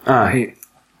 I hate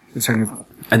it's kind of.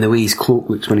 And the way his cloak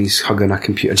looks when he's hugging a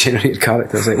computer-generated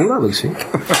character, I was like, oh, that looks fake.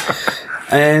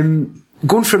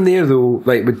 Going from there, though,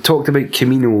 like, we talked about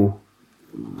Camino.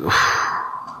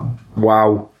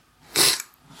 Wow.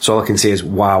 So all I can say is,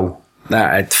 wow.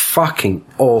 That is fucking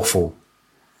awful.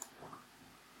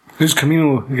 Who's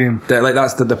Camino again?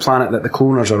 That's the planet that the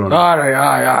cloners are on.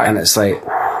 Aye. And it's like...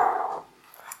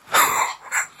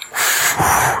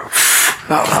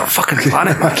 that fucking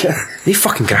planet, man. These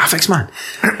fucking graphics, man.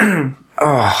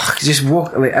 Oh, just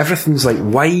walk, like, everything's like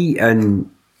white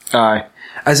and... Aye.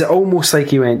 Is it almost like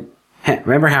he went,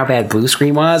 remember how bad blue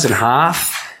screen was in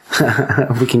half?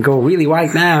 We can go really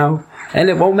white now, and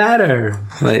it won't matter.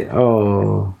 Like,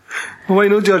 oh. Why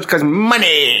no, George? Because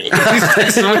money!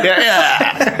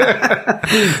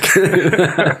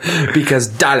 Because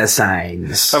dollar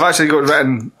signs. I've actually got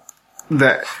written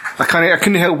that I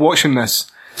couldn't help watching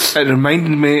this. It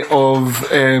reminded me of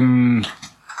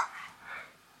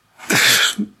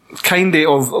kinda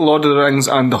of Lord of the Rings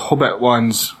and the Hobbit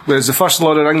ones. Whereas the first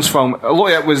Lord of the Rings film, a lot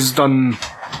of it was done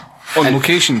on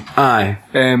location. Aye.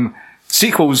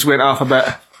 Sequels went off a bit,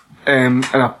 and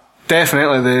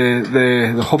definitely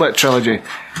the Hobbit trilogy.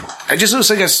 It just looks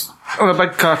like it's on a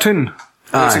big cartoon.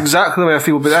 That's exactly the way I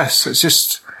feel about this. It's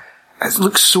just, it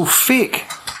looks so fake.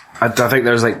 I think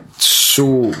there's like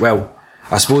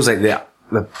I suppose like the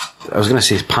I was going to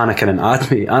say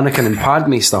Anakin and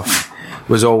Padme stuff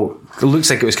was all, it looks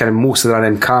like it was kind of mostly done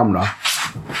in camera,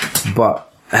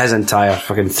 but his entire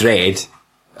fucking thread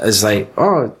is like,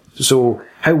 oh, so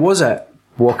how was it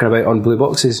walking about on blue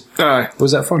boxes?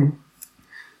 Was that fun?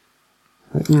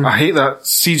 I hate that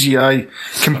CGI,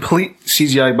 complete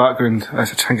CGI background. I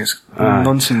think it's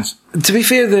nonsense. To be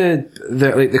fair,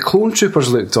 the clone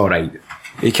troopers looked alright.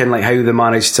 You can like how they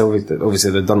managed to,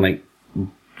 obviously they've done like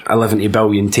 11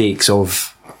 billion takes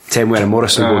of Temuera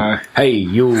Morrison going, hey,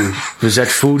 yo, was that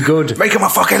food good? Make him a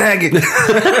fucking egg!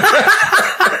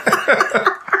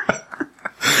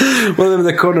 One of them in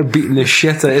the corner beating the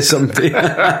shit out of somebody,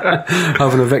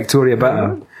 having a Victoria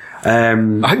bitter.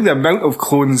 I think the amount of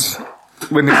clones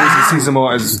when the Glazer sees them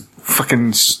all is fucking,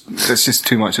 it's just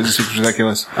too much. It's just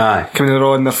ridiculous. Aye. Coming in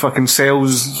all in their fucking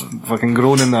cells, fucking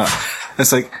groaning that.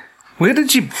 It's like, where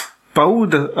did you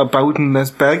build a building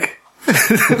this big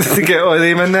to get all of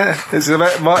them in it? It's a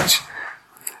bit much.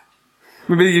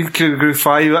 Maybe you could grow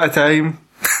 5 at a time.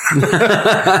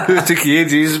 It took you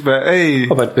ages, but hey.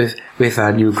 Oh, but with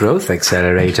our new growth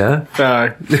accelerator,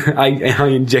 Aye. I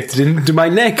injected it into my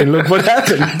neck and look what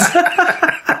happened.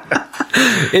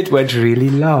 It went really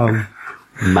long.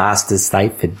 Master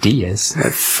Sifo-Dyas.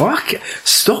 Fuck.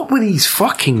 Stop with these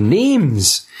fucking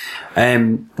names.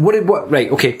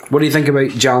 Right, okay. What do you think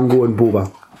about Jango and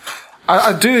Boba?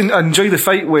 I do enjoy the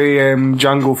fight with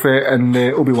Jango Fett and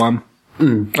Obi-Wan. I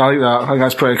like that. I think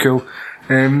that's pretty cool.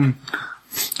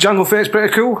 Jango Fett's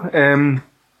pretty cool.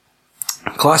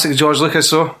 Classic George Lucas,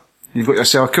 so you've got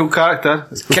yourself a cool character.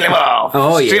 Kill him off!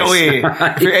 Straight away.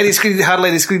 Hardly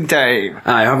any screen time.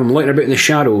 I have him looking about in the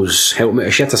shadows, help me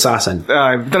a shit assassin.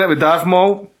 I've done it with Darth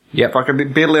Maul. Yep.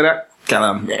 Fucking barely in it. Kill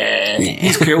him. Yeah.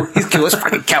 He's cool. Let's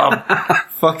fucking kill him.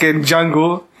 Fucking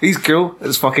Jango. He's cool.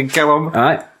 Let's fucking kill him.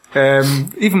 Alright.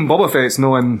 Even Boba Fett's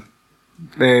knowing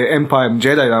Empire and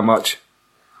Jedi that much.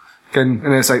 And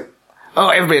it's like, oh,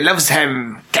 everybody loves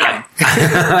him. Kill him.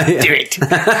 Do it.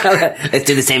 Let's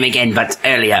do the same again, but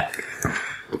earlier.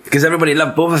 Because everybody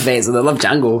loved Boba Fett, so they love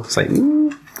Jango. It's like,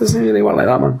 doesn't really work like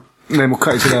that, man. And then we'll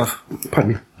cut his head off.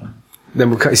 Pardon me. Then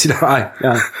we'll cut his head off. Aye,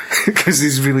 yeah. Because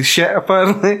he's really shit,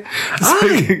 apparently.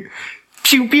 Like,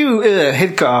 pew pew,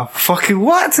 head cut off. Fucking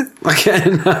what?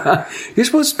 Again, you're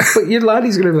supposed, but your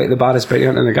laddie's going to be like the baddest bounty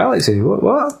hunter in the galaxy.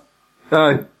 What?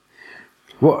 Aye.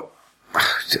 What?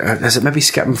 Is it maybe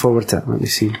skipping forward to it? Let me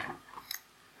see.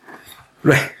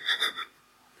 Right.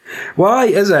 Why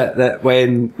is it that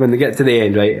when they get to the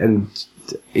end, right, and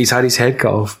he's had his head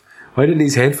cut off, why didn't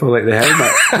his head fall like the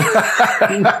helmet?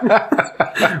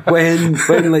 when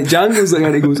like Django's like,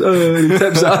 and he goes, oh, and he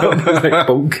tips it up, and like,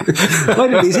 bonk. Why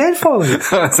didn't his head fall like?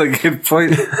 That's a good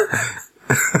point.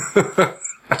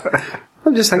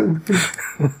 I'm just thinking.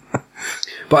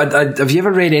 But have you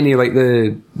ever read any like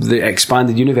the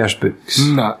expanded universe books?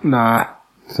 Nah.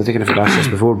 So I think I've asked this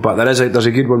before, but there's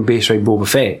a good one based around Boba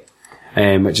Fett,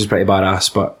 which is pretty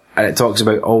badass. And it talks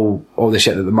about all the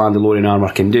shit that the Mandalorian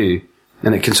armor can do,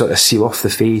 and it can sort of seal off the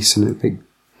face, and it like,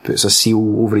 puts a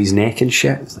seal over his neck and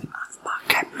shit. It's like, that's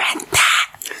fucking mental.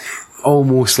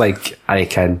 Almost like I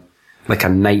reckon, like a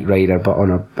Knight Rider, but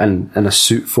in a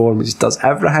suit form. It just does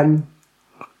everything.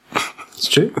 It's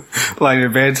true. Lying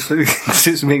in bed,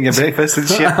 suits making your breakfast and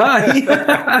shit.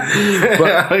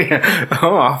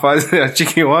 Oh, I fancy a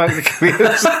cheeky one. It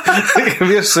can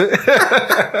be a suit.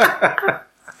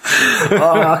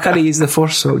 I can't use the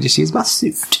Force, so I'll just use my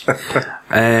suit.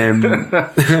 Program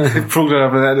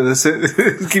at the end of the suit.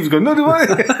 It keeps going, no, do I?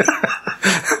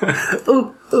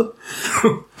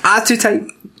 Too tight.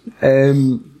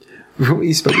 What are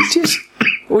you supposed to just?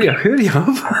 Oh, yeah, hurry up.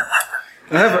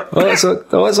 That's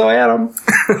all I am.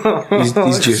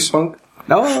 He's juice.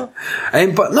 No.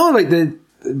 But no, like there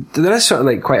is sort of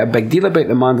like quite a big deal about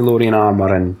the Mandalorian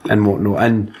armour and whatnot.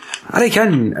 And I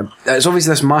reckon it's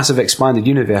obviously this massive expanded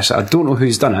universe. I don't know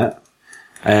who's done it.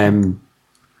 I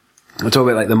talk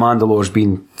about like the Mandalores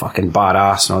being fucking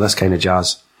badass and all this kind of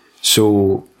jazz.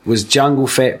 So was Jango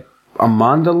Fett a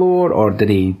Mandalore, or did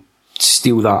he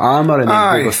steal that armour and then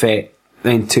Boba Fett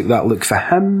then took that look for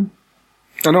him?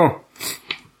 I know.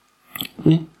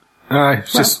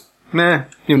 It's just, nah,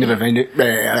 you'll never find it.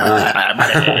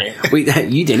 Wait,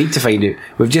 you didn't need to find it.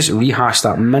 We've just rehashed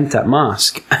that minted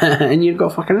mask, and you've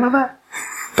got fucking love it.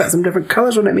 Put some different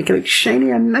colours on it, make it look shiny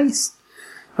and nice.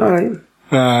 Alright.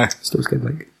 Still good,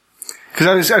 like.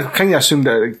 Because I kind of assumed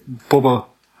that Boba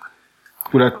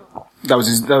that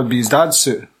would be his dad's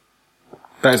suit.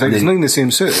 But it's like, it's not in the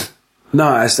same suit.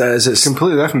 No, it's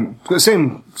completely different. It's got the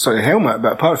same sort of helmet,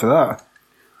 but apart from that.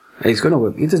 He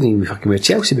doesn't even fucking wear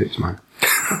Chelsea boots, man.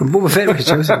 Boba Fett wears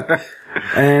Chelsea boots.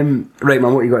 Right,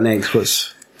 man, what you got next?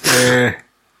 What's...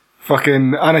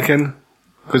 Fucking Anakin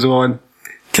goes on,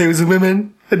 kills the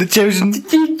women and the children.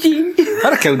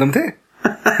 I'd have killed them too.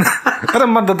 I'd have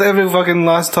murdered every fucking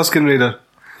last Tusken Raider.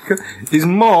 His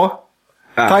maw,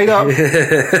 tied up,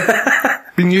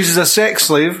 being used as a sex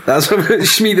slave. That's what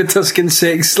Shmi the Tusken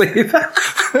sex slave.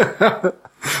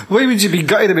 Why would you be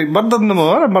gutted about murdering them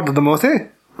all? I'd have murdered them all too.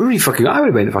 What are you fucking... I would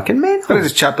have been fucking mental. I'd have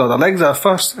just chopped all their legs off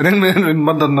first, and then went around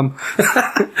murdering them.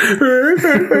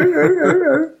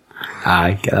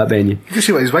 Aye, get that, Benny. You can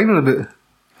see what he's whining about.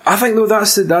 I think though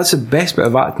that's the best bit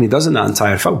of acting he does in that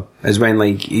entire film is when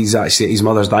like he's actually his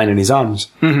mother's dying in his arms.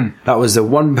 Mm-hmm. That was the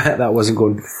one bit that wasn't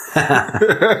going.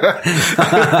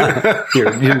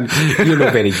 you're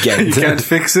not very good. You can't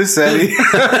fix this, Eddie.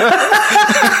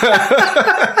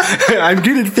 I'm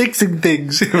good at fixing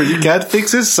things. You can't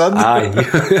fix this, son. Aye,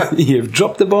 you've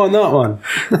dropped the ball on that one.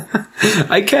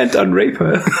 I can't unrape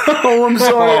her. Oh, I'm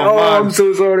sorry. I'm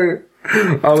so sorry.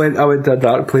 I went to a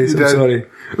dark place. I'm sorry.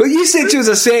 Well, you said she was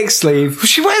a sex slave.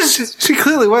 She was. She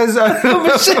clearly was. I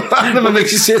never made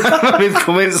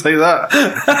comments like that.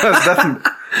 That's different.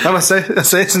 I'm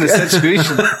assessing the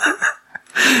situation.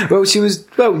 Well, she was.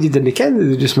 Well, you didn't ken.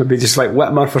 They just maybe just like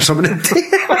whip her for something to do.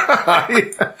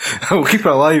 We'll keep her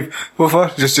alive. What for?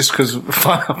 Just because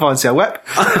I fancy a whip.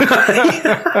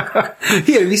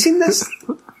 Here, have you seen this?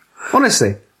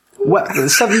 Honestly. What?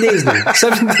 7 days now.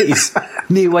 7 days.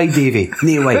 No way, Davey.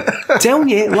 No way. Tell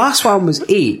you, last one was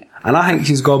 8, and I think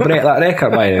she's got to break that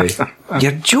record by the way.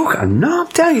 You're joking. No, I'm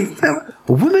telling you.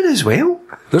 A woman as well.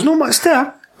 There's not much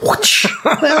there. Whoosh,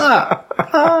 like that.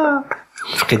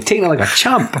 Fucking taking it like a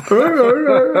champ.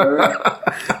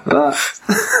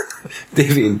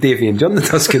 Davey and John the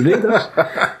Tusken Raiders.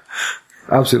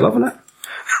 Absolutely loving it.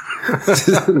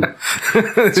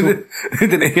 They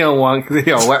didn't hear one, they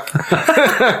hear a whip.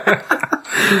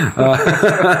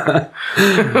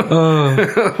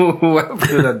 Whip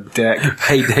to the deck.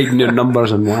 Hiding your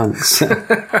numbers and wanks.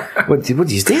 What do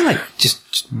you do? Like, just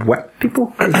whip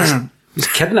people?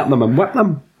 Just kidnap them and whip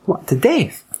them? What, to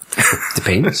death?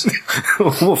 Depends.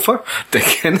 What for?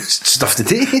 Dickens. Stuff to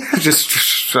do. Just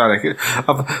sorry.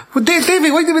 Well, Davey,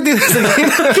 why did we do this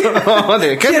again? Oh,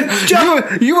 Dickens.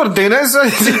 You were doing it, so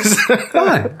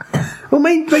Aye. Well,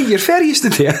 mind you're fair used to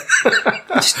do it.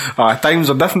 Times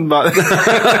are different, but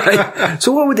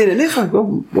so what are we doing it now for?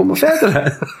 Well, we're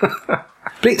further.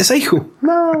 Break the cycle.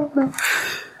 No.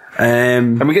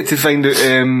 And we get to find out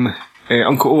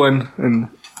Uncle Owen and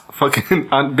fucking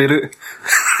Aunt Beirut.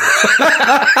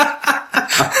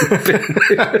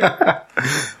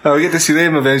 We get to see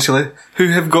them eventually, who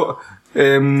have got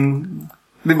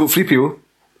they've got 3PO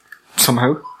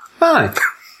somehow. Aye.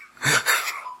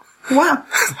 What?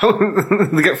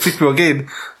 They get 3PO again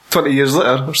 20 years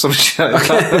later or some shit like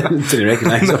that. Didn't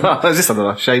recognise him. No, it's just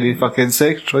another shiny fucking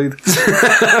sex droid.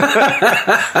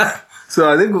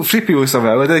 So they've got 3PO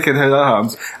somehow. I don't know how that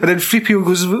happens. And then 3PO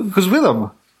goes with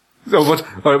them. Oh, what?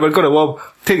 Alright, we're going to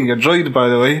taking your droid, by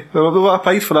the way. What I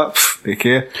paid for that? They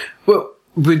care. Well,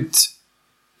 would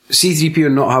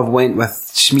C-3PO not have went with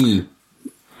Shmi?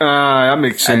 That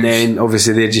makes sense. And then,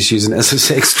 obviously, they're just using it as a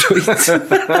sex droid.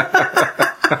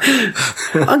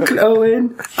 Uncle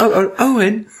Owen,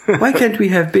 Owen, why can't we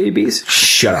have babies?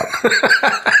 Shut up.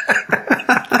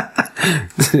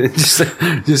 He's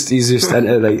just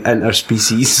into like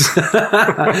interspecies,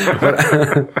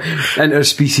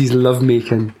 interspecies love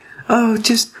making. Oh,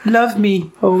 just love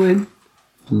me, Owen.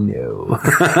 No.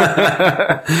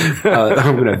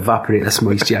 I'm going to evaporate this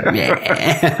moisture.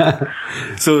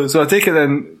 So I take it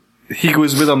then he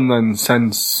goes with them then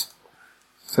since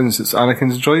it's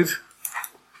Anakin's droid.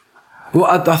 Well,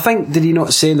 I think, did he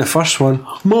not say in the first one,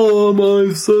 Mom,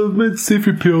 I've met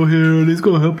C-3PO here and he's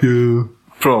going to help you.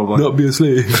 Probably. Not be a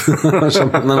slave. Or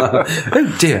something like that.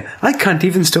 Oh dear, I can't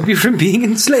even stop you from being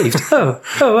enslaved. Oh,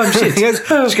 I'm shit.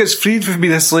 She gets freed from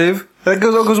being a slave. That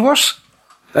goes worse.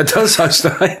 It does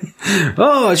actually.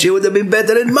 Oh, she would have been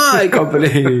better in my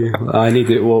company. I need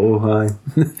it, whoa,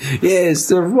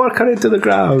 yes, work her into the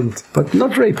ground, but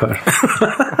not rape her.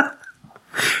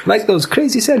 Like those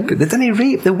crazy centipedes. They didn't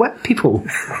rape, they whip people.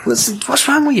 What's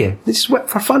wrong with you? They just whip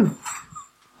for fun.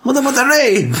 What about the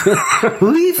rape?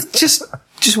 Leave, just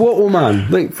waddle,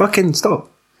 man. Like, fucking stop.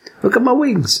 Look at my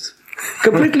wings.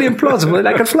 Completely implausible and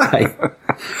I can fly.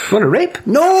 Want to rape?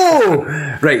 No!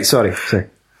 Right, sorry.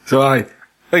 So like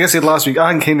I said last week,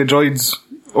 I think kind of droids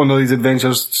on all these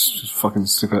adventures, just fucking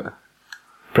stupid.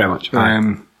 Pretty much.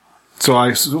 So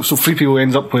 3PO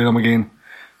ends up playing them again.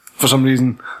 For some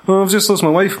reason. Oh, I've just lost my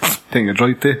wife. Taking a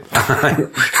droid too.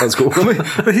 Let's go.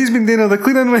 But he's been doing all the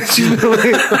cleaning when she's been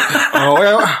away. Oh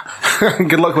well.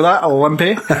 Good luck with that,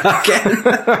 Olympia.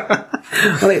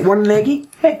 Alright, one leggy.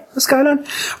 Hey, what's going on?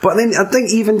 But then I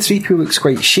think even 3PO looks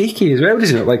quite shaky as well,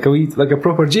 doesn't it? Like a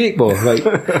proper Jake ball. Like,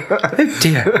 oh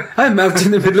dear, I'm out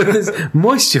in the middle of this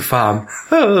moisture farm.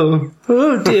 Oh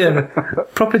dear,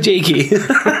 proper Jakey.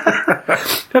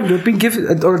 Have not been given,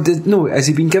 has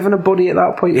he been given a body at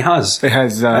that point? He has. He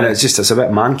has. And it's a bit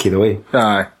manky the way.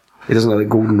 Aye. He doesn't look like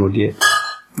Golden Road yet.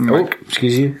 Oh,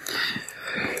 excuse you.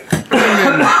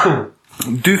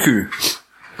 Dooku.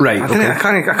 Right. I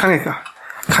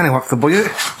can't work the boy out.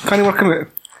 Can't work him out.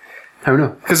 How no?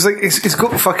 Because like he's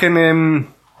got fucking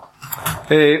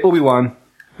Obi-Wan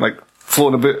like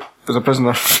floating about as a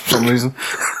prisoner for some reason.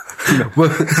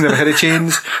 Never had a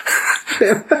change.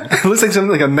 It looks like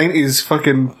something like a 90s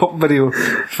fucking pop video.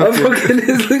 It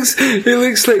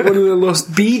looks like one of the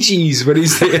lost Bee Gees when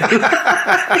he's there.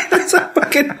 It's a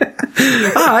fucking...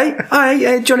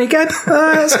 Hi, Johnny Gibb.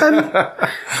 That's him.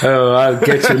 Oh, I'll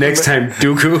get you next time,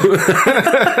 Dooku.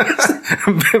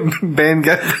 Ben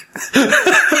Gibb.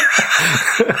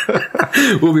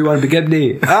 Obi-Wan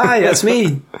Begibney. Aye, that's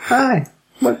me. Aye.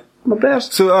 My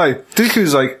best. So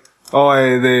Dooku's like,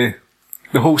 the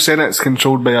whole Senate's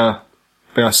controlled by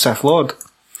a Sith Lord.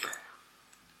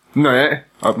 No, yeah.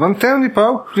 I'm telling you,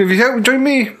 pal. If you help join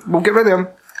me, we'll get rid of him.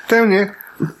 I'm telling you.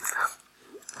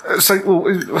 It's like, well,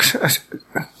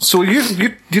 so you're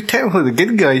technically the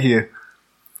good guy here.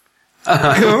 You know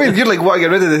what I mean? You're like, what,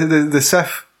 get rid of the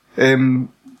Sith, being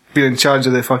in charge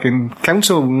of the fucking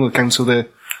council, the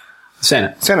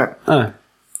Senate. Aye.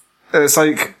 It's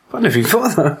like, I never even thought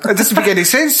of that. it doesn't make any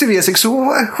sense to me. It's like, so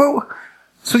what?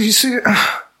 So you see,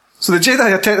 so the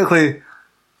Jedi are technically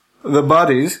the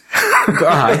baddies.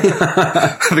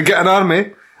 Aye. They get an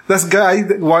army. This guy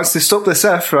that wants to stop the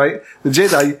Sith, right? The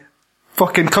Jedi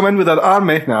fucking come in with an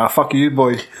army. Nah, fuck you,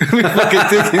 boy. We fucking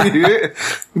taking you out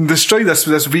and destroy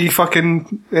this wee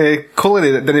fucking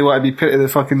colony that didn't want to be put in the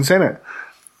fucking Senate.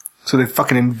 So they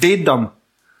fucking invade them.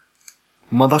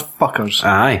 Motherfuckers.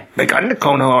 Aye. Big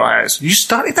undercorners. You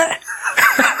started it.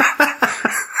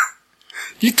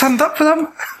 You turned up for them.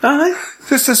 Aye.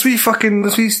 Just this wee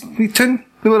tune.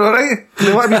 They were alright.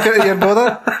 They wanted me to get your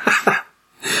brother.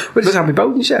 What does that be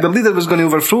building shit? The leader was going to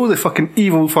overthrow the fucking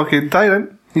evil fucking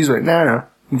tyrant. He's like, nah,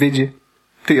 invade you.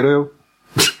 Take your oil.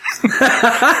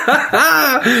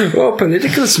 Oh,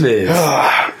 political smith.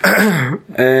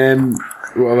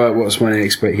 What's my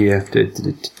next bit here?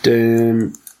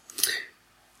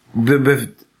 A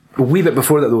wee bit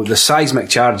before that though, the seismic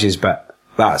charges bit,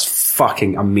 that's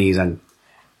fucking amazing.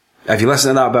 If you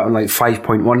listen to that bit on like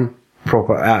 5.1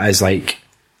 proper, that is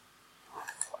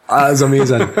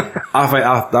amazing. I think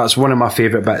that's one of my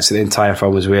favourite bits of the entire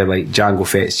film, is where like Jango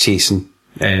Fett's chasing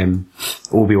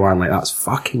Obi-Wan, like that's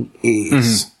fucking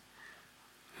ace.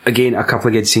 Mm-hmm. Again, a couple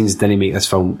of good scenes didn't make this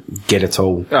film good at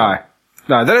all. Aye.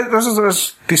 Nah,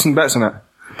 there's decent bits in it.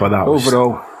 But that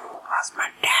overall. That's my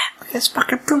dad. This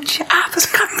fucking brooch up has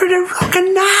come for the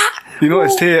rockin' that. You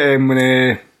noticed here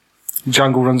when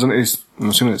Jango runs into his, I'm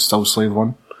assuming it's still Slave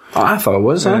One. Oh, I thought it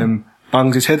was,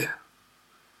 bangs his head.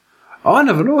 Oh, I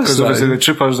never noticed that. Because obviously the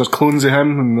troopers, there's clones of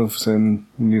him, and obviously in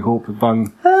New Hope,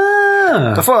 bang.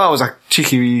 Ah. I thought that was a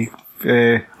cheeky wee...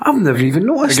 I've never even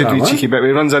noticed that. A good wee cheeky bit where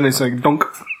he runs in and it's like, dunk.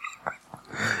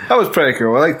 That was pretty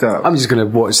cool, I like that. I'm just going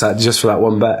to watch that just for that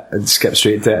one bit and skip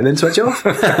straight to it and then switch off.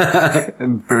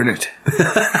 And burn it.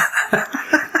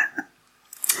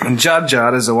 And Jar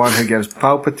Jar is the one who gives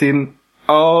Palpatine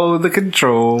all the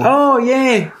control. Oh,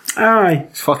 yeah. Aye.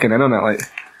 He's fucking in on it, like.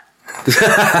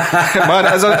 Man,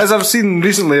 as I've seen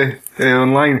recently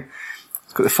online,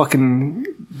 it's got the fucking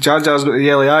Jar Jar's got the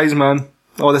yellow eyes, man.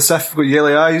 All the Sith have got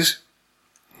yellow eyes.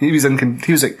 He was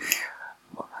like,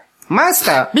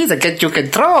 Master, me to get you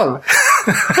control.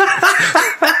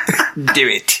 Do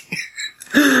it.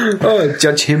 Oh,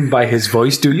 judge him by his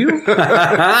voice, do you?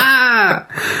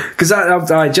 Because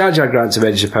Jar Jar grants him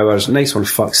extra powers. Nice one,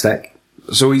 fuck stick.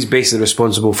 So he's basically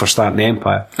responsible for starting the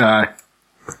Empire. Aye.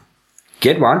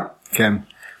 Good one. Kim.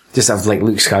 Just have like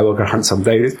Luke Skywalker hunt some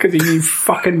down because you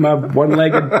fucking my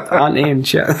one-legged auntie and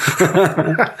shit.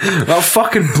 Well,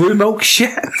 fucking blue milk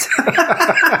shit.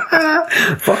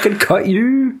 Fucking cut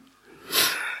you.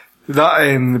 That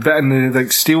the bit in the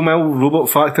like steel mill robot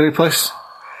factory place.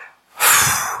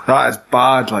 That is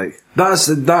bad. Like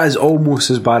that is almost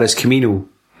as bad as Camino.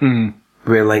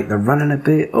 Where like they're running a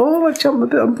bit. Oh, I'm jumping a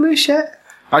bit on blue shit.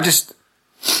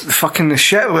 The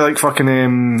shit with like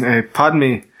fucking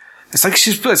Padme. It's like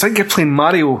you're playing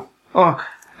Mario. Oh,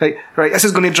 right, this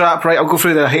is going to drop, right, I'll go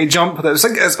through the high jump. It's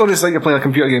honestly like you're playing a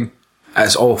computer game.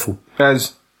 It's awful. It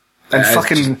is. And It's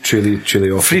fucking truly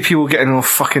awful. three people getting all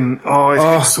fucking,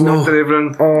 it's so no. after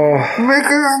everyone. Make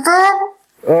it stop!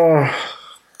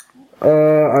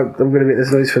 I'm going to make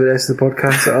this noise for the rest of the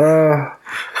podcast.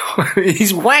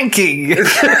 He's wanking!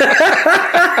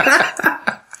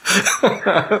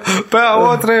 Better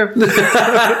water him!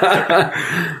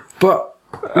 But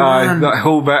Aye, that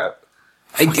whole bit.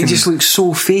 it just looks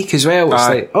so fake as well. It's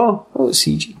Aye. like, oh, it's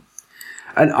CG.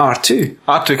 And R2.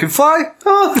 R2 can fly!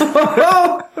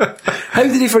 How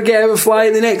did he forget how to fly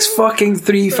in the next fucking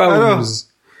 3 films?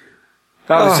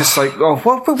 That was just like,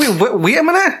 wait a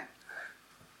minute!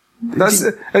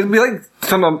 It'd be like,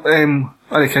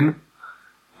 Anakin.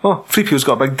 Oh, 3PO's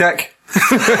got a big dick. he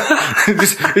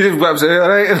just whips it out,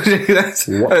 alright? And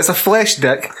it's a flesh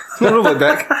dick. It's not a robot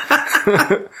dick.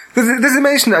 Does he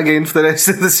mention it again for the rest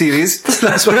of the series?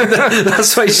 That's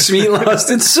why Sweet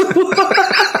lasted so long.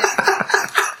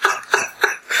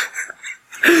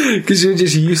 Because you're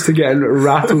just used to getting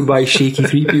rattled by shaky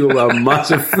 3PO with a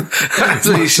massive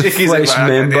flesh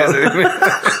member.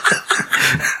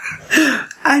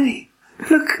 Annie,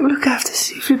 look after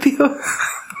C3PO.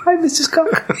 Hi, Mr.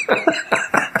 Skunk.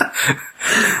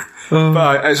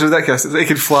 But it's ridiculous. He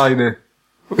could fly now.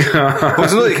 Well,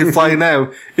 it's not that he can fly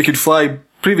now. He could fly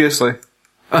previously.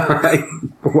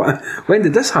 When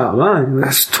did this happen, man?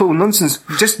 That's total nonsense.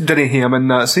 Just didn't hear him in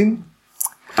that scene.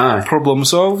 Aye. Problem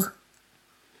solved.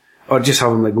 Or just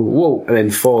have him like go, whoa, and then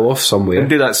fall off somewhere. And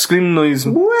do that scream noise.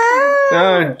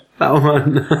 Aye. That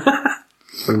one. One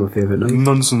of my favourite noise.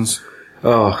 Nonsense.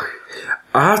 Oh.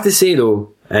 I have to say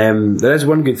though, there is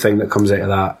one good thing that comes out of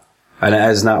that, and it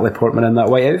is Natalie Portman in that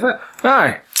white outfit.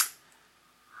 Aye.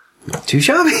 Not too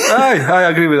shabby. Aye, I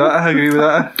agree with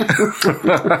that.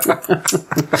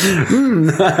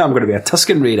 I'm going to be a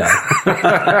Tuscan Raider.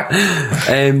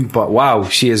 But wow,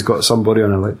 she has got some body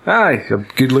on her. Like, Aye. a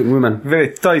good looking woman.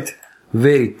 Very tight.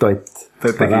 Very tight.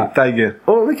 Like Like a that. tiger.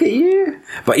 Oh, look at you.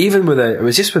 But even with it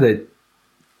was just with it.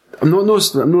 I'm not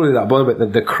really that bothered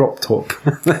about the crop top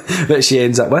that she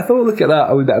ends up with. Oh, look at that.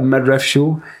 A wee bit of midriff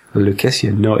show. Lucas,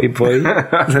 you naughty boy.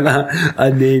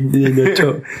 And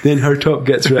then her top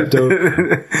gets ripped off.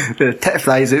 The tit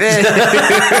flies out.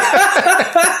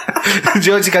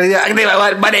 George, can I can I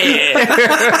want money?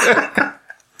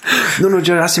 No,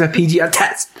 George, that's my PG or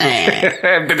tits.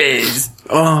 Babies.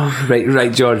 Oh,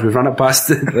 right, George, we've run it past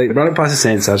the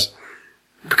censors.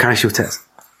 Can I show tits?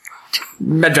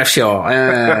 Midriff show.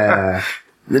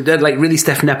 They did like really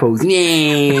stiff nipples.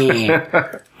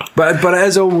 Yeah. But it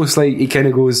is almost like he kind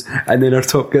of goes, and then her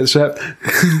top gets ripped.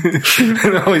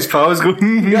 And all his pals go,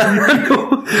 And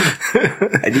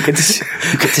you get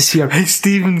to see her. hey,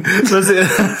 Stephen. Was it?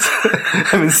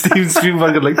 I mean, Steven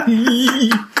Spielberg are like,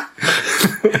 You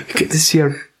get to see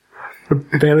her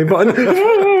belly button.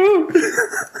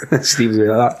 Steve's like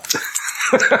that.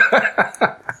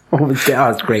 Oh,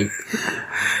 that's great.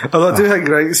 although I do think,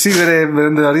 right, see when they're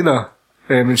in the arena,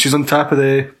 and she's on top of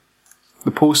the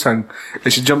post thing,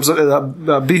 and she jumps into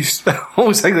that beast. I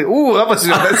always think like, oh, that must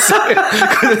be a bit sick,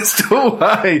 because it's so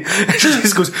high. And she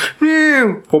just goes,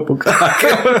 meow. I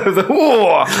was like,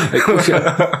 whoa.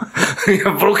 You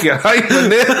broke your hymen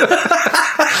there.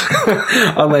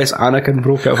 Unless Anakin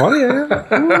broke it for you.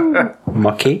 Ooh,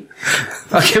 mucky.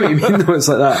 I get what you mean though, it's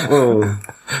like that. Oh.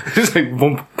 Just like,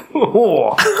 bump.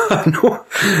 Oh. No,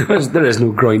 there is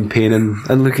no groin pain in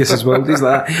Lucas's world. He's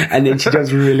like that. And then she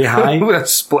jumps really high. We're gonna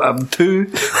split him too.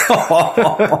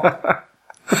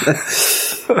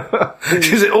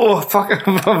 She's like, oh, fuck it.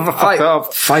 Fucked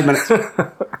up. 5 minutes.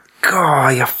 God,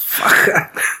 you fucker.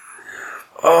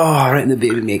 Oh, right in the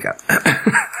baby makeup.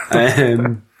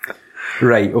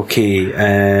 Right, okay.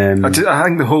 I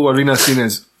think the whole arena scene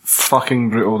is fucking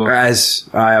brutal though. As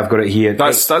I've got it here.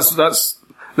 That's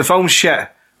the film's shit,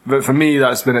 but for me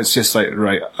that's when it's just like,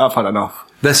 right, I've had enough.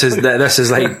 This is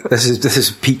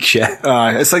peak shit.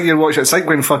 It's like you're watching. It's like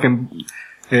when fucking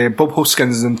Bob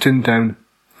Hoskins is in Toontown.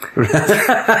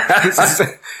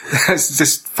 it's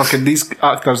just fucking these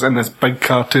actors in this big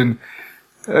cartoon,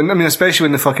 and I mean especially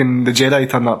when the Jedi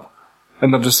turn up,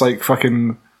 and they're just like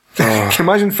fucking. Can you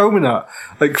imagine filming that?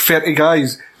 Like 30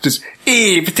 guys just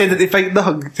pretending to fight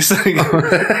Nug. Just like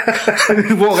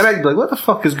walking around like, what the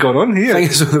fuck is going on here? I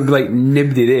think it's like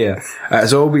nobody there.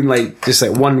 It's all been like just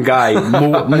like one guy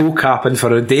mo-capping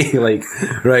for a day, like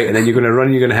right, and then you're gonna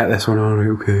run, you're gonna hit this one, alright,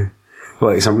 okay.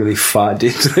 Like some really fat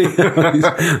dudes, like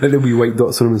there'll be white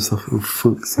dots on them and stuff. Oh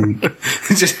fuck's sake!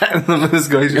 Just hitting them with this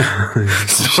guy.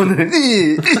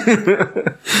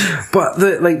 But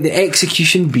the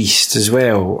execution beast as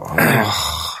well.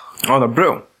 Oh, they're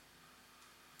brutal.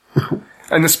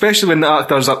 And especially when the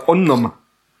actors are on them.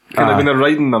 When they're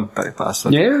riding them, that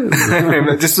bastard. Yeah.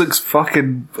 It just looks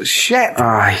fucking shit.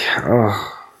 Aye.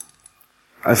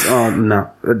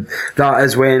 No. That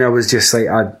is when I was just like,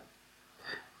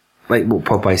 like what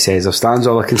Popeye says, I've stands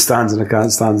all I can stand and I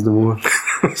can't stand no more.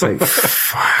 It's like,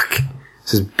 fuck.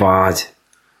 This is bad.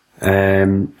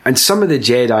 And some of the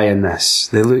Jedi in this,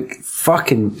 they look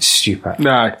fucking stupid.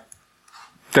 Nah.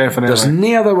 Definitely. There's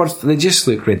no other word, they just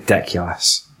look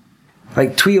ridiculous.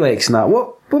 Like Twi'leks and that.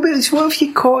 What if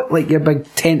you caught like your big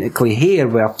tentacly hair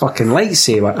with a fucking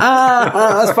lightsaber?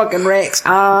 That's fucking Rex.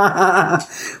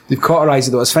 You've cauterized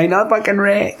it though, it's fine. That's fucking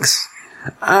Rex.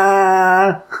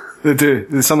 They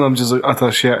do. Some of them just look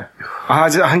utter shit. I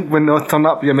think when they turn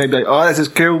up, you might be like, oh, this is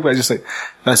cool, but it's just like,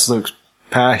 this looks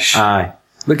pish. Aye.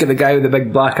 Look at the guy with the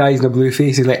big black eyes and a blue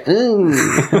face. He's like,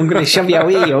 I'm going to shove you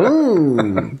away.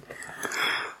 Ooh.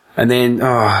 And then,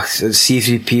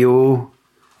 C-3PO.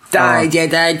 Die,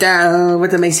 Jedi, die.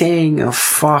 What am I saying? Oh,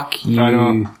 fuck you. I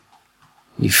know.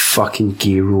 You fucking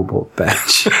gay robot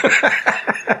bitch.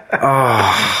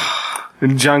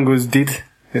 And Django's dead.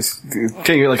 It's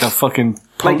taking it like a fucking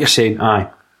punk. Like you're saying, aye.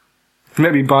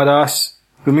 Maybe badass.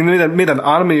 I mean, they made an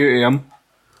army out of him.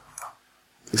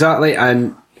 Exactly,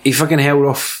 and he fucking held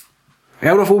off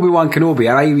Obi-Wan Kenobi.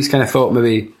 I always kind of thought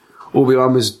maybe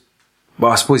Obi-Wan was,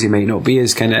 well, I suppose he might not be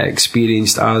as kind of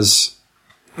experienced as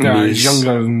Yeah, Mace. he's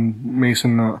younger than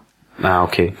Mason. That.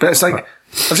 Okay. But it's like,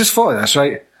 I've just thought of this,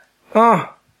 right?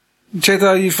 Oh,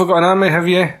 Jedi, you forgot an army, have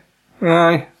you?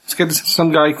 Aye. Scared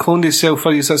some guy cloned himself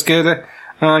for you, so scared.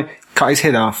 Aye. Cut his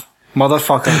head off.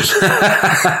 Motherfuckers.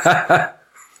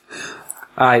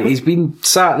 Aye, he's been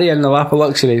sat there in the lap of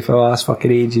luxury for the last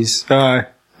fucking ages. Aye.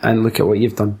 And look at what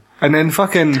you've done. And then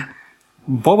fucking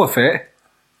Boba Fett,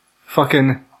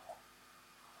 fucking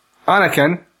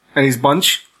Anakin and his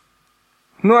bunch.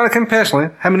 Not Anakin personally,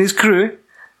 him and his crew.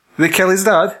 They kill his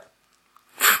dad.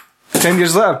 10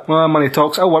 years later, well, money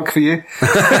talks, I'll work for you.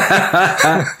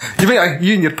 You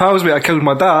and your pals might have killed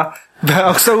my dad, but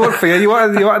I'll still work for you. You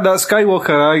want that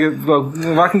Skywalker? Well,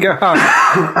 if I can get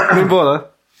half, don't bother.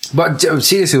 But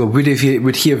seriously,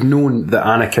 would he have known that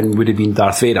Anakin would have been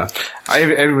Darth Vader?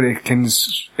 Everybody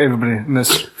kins everybody in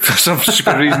this for some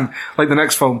stupid reason. Like the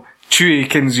next film, Chewie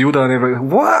kins Yoda and everybody.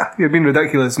 What? You're being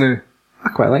ridiculous now. I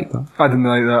quite like that. I didn't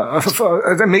like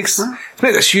that. It makes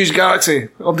this huge galaxy.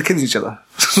 All the kins each other.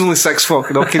 There's only 6 folk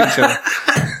and all kin each other.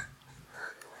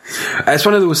 It's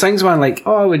one of those things, man. Like,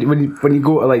 when you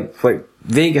go to like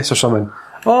Vegas or something.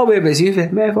 Oh, wait, it's you,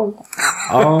 Meville.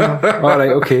 Oh, alright,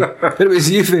 okay. But it was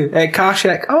you,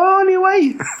 Karshak. Oh,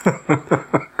 anyway.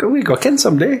 We got kin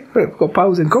someday. We've got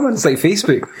pals in common. It's like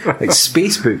Facebook. Like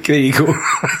Spacebook. There you go.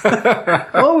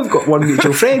 Oh, we've got one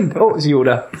mutual friend. Oh, it's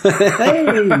Yoda.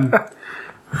 Hey.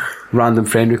 Random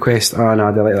friend request. Oh, no,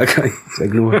 I don't like that guy. It's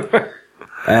ignore.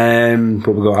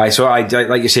 What we got? So like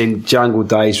you're saying, Django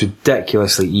dies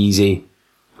ridiculously easy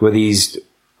with these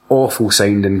awful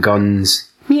sounding guns.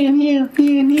 Meow, meow,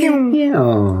 meow, meow, meow.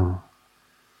 Oh.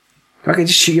 I can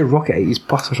just shoot your rocket at his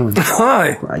butt or something.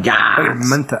 Aye. Yeah. I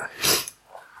meant it.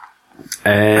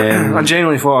 I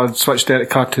genuinely thought I'd switched out to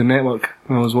Cartoon Network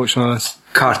when I was watching all this.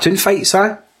 Cartoon fights,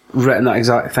 written that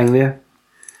exact thing there.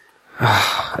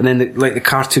 And then the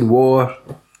cartoon war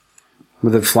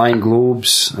with the flying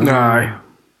globes. Aye.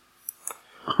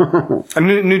 I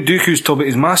knew Dooku's told about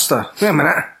his master. Wait a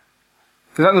minute.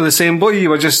 Is that not the same boy? You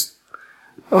were just...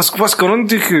 What's going on,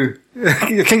 Dooku?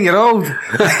 You're king, you're old.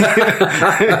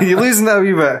 You're losing that a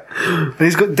wee bit. And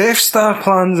he's got Death Star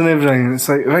plans and everything. It's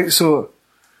like, right, so...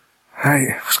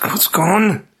 Hey, what's going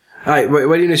on? Right,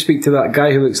 why do you speak to that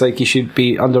guy who looks like he should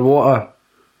be underwater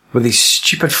with this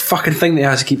stupid fucking thing that he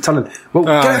has to keep turning? Well,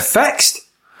 get it fixed.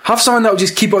 Have someone that'll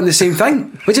just keep on the same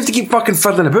thing. Why do you have to keep fucking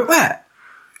fiddling about with it?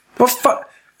 What fuck?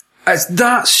 It's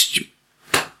that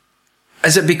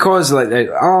Is it because, like the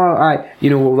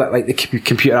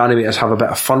computer animators have a bit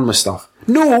of fun with stuff?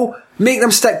 No! Make them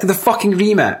stick to the fucking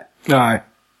remit. Aye.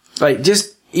 Like,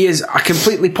 he is a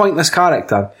completely pointless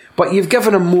character, but you've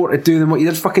given him more to do than what you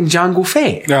did fucking Jango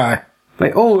Fett. Aye.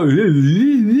 Like, oh,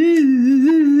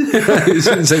 it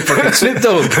sounds like fucking Snoop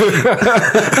Dogg.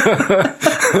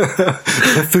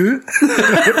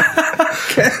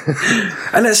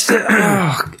 And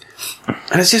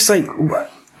it's just like,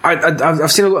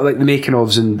 I've seen a lot of like the making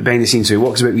ofs and behind the scenes, so he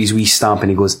walks about with his wee stamp and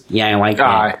he goes, yeah, I like that.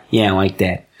 Aye. Yeah, I like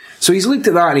that. So he's looked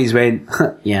at that and he's went,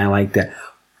 yeah, I like that.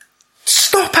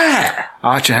 Stop it!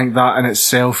 I actually think that in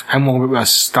itself, him walking about with a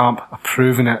stamp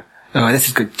approving it. Oh, this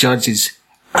has got Judge's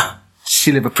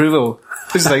seal of approval.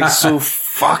 This is like so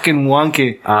fucking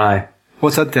wanky. Aye.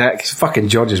 What's a dick? It's fucking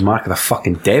George's mark of the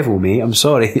fucking devil, mate. I'm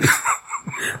sorry.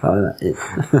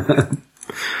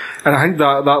 And I think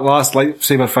that last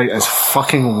lightsaber fight is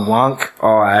fucking wank.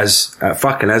 Oh, it is. It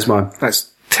fucking is, man.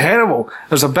 That's terrible.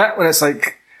 There's a bit where it's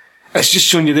like, it's just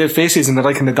showing you their faces and they're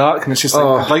like in the dark and it's just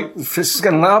like, it's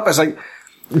getting lit up. It's like,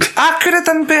 I could have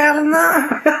done better than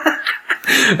that.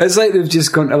 It's like they've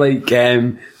just gone to like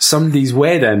somebody's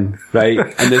wedding, right?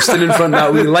 And they're stood in front of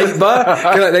that wee light bar,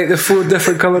 like the 4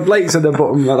 different coloured lights at the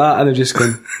bottom like that, and they're just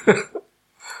going.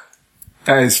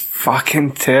 It is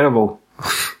fucking terrible.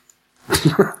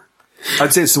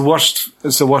 I'd say it's the worst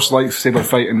lightsaber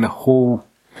fight in the whole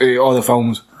all the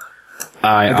films. It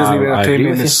doesn't even entertain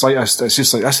me in the slightest. It's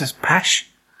just like, this is pish.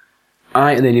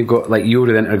 Aye, and then you've got like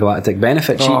Yoda the Intergalactic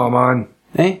Benefit sheet. Oh man.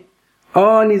 Eh?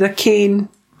 Oh, I need a cane.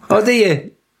 Oh, do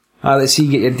you? Let's see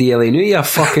you get your DLA. No, you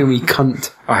fucking wee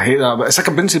cunt. I hate that, but it's like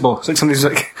a bouncy ball. It's like somebody's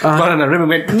like running in a room and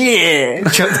went, yeah,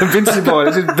 chucked a bouncy ball.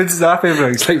 It just bounces off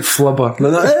everything. It's like flubber.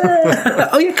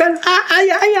 Oh, you can.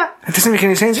 It doesn't make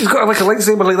any sense. He's got like a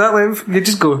lightsaber like that length. You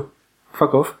just go,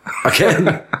 fuck off.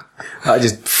 Okay. I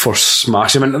just force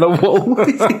smash him into the wall.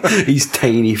 He's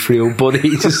tiny, frail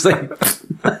body. Just like.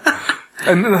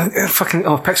 And fucking,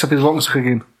 picks up his walking stick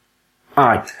again.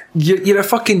 Aye. You're a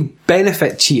fucking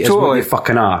benefit cheat, is what Totally. you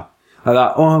fucking are. Like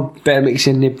that, better make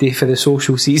sure nobody for the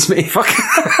social sees me. Fuck.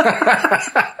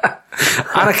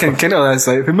 Anakin kind of is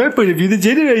like, from my point of view, the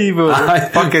Jedi are evil.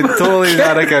 Fucking totally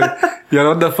Anakin. You're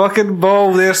on the fucking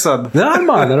ball there, son. Nah,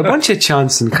 man, they're a bunch of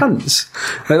chancing cunts.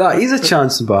 Like that, he's a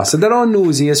chancing bastard. They're all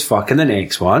nosy as fuck in the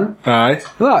next one. Aye.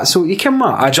 Like that, so you can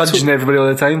Judging everybody all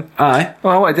the time. Aye.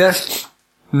 Oh, what I did?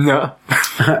 No.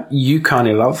 You can't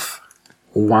love.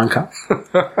 Wanker.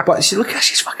 But look at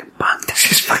she's fucking banned.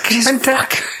 She's fucking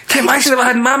fantastic. Can you imagine if I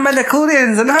had my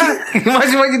midichlorians and that? Can you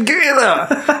imagine what you'd get with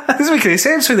that? Doesn't make any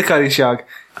sense with the curry shag.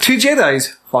 2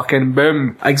 Jedis. Fucking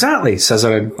boom. Exactly,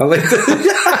 scissoring. I like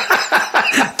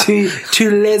that.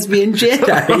 two lesbian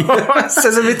Jedi.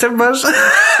 Sesame timbers.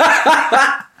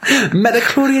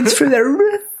 Midichlorians through the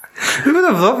roof. Who would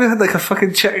have thought we had like a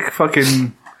fucking chick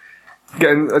fucking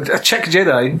getting a chick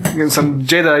Jedi, getting some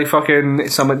Jedi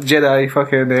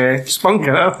spunk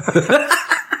in her.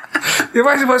 You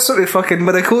imagine what sort of fucking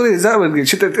midichlorians that would get?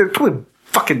 She'd probably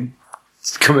fucking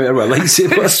come out of a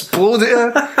lightsaber. Explode at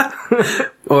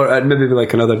her. Or maybe be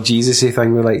like another Jesus-y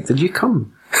thing where like, did you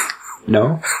come?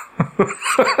 No.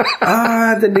 This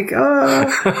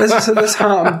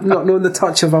hat, not knowing the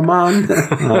touch of a man.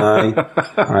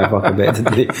 Aye, fucking bet,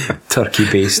 didn't they? Turkey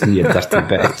basting, you dirty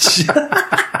bitch.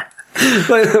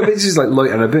 Like, it's just like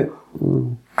loitering a bit.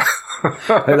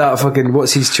 Like that fucking,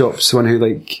 what's his chops? One who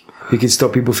could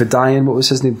stop people from dying. What was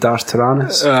his name? Darth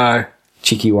Tyrannus? Aye.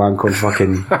 Cheeky wank on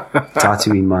fucking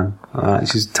Tatooine, man.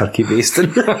 It's just turkey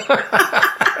basting.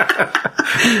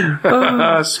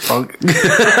 Spunk.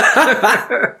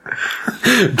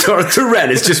 Darth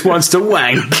Tyrannus just wants to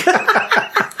wank.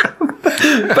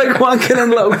 Big wanking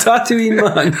on little Tatooine,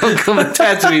 man. Come on,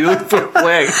 Tatooine, look for a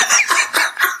leg.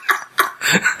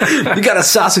 You got a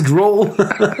sausage roll.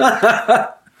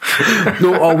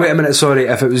 No, wait a minute, sorry.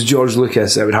 If it was George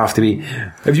Lucas, it would have to be,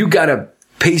 have you got a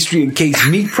pastry and cakes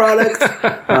meat product?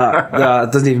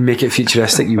 That doesn't even make it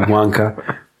futuristic, you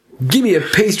wanker. Give me a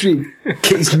pastry and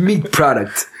cakes meat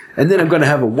product, and then I'm going to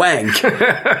have a wank.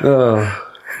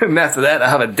 And after that, I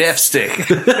have a death stick.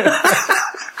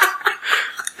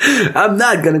 I'm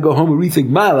not going to go home and rethink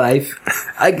my life.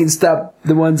 I can stop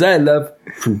the ones I love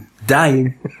from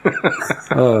dying.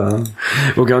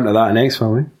 We'll get on to that next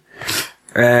one, we.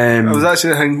 I was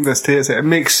actually thinking this too. It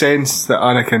makes sense that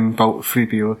Anakin built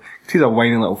 3PO. He's a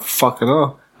whiny little fucker,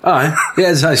 though. Aye,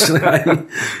 yes, actually.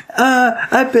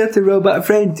 I built a robot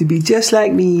friend to be just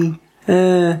like me.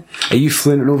 Are you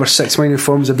fluent in over 6 minor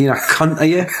forms of being a cunt, are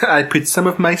you? I put some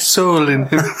of my soul in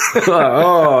him.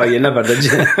 Oh, you never did,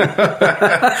 you?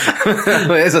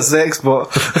 It's a sex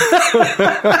bot. To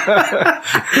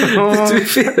be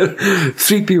fair,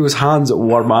 3PO's hands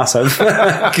were massive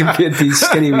compared to his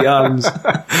skinny wee arms.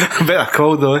 I bet I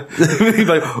called though. He'd be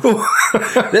like, oh,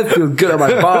 They feel good on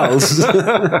my balls.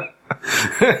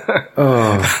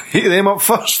 heat them up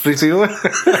first, 3PO.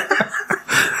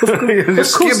 You're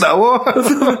just scared that war.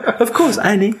 Of course,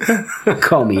 Annie.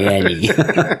 Call me Annie.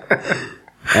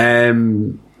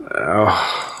 And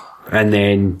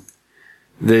then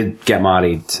they get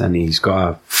married, and he's got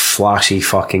a flashy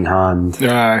fucking hand.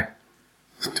 Aye.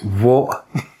 What?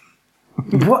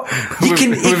 What? You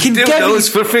can give those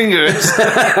for fingers.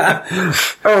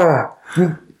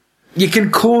 You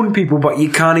can clone people, but you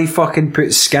can't fucking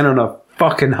put skin on a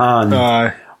fucking hand.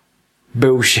 Aye.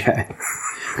 Bullshit.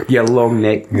 You long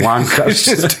neck wankers.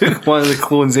 Just took one of the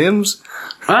clone's arms.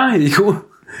 Ah, you go.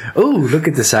 Oh, look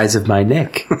at the size of my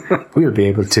neck. We'll be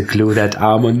able to glue that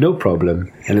arm on, no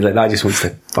problem. And he's like, that just wants to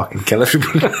fucking kill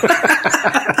everybody.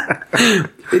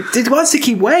 It wants to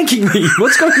keep wanking me.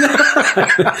 What's going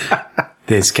on?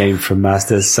 This came from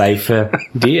Master Cypher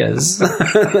Diaz.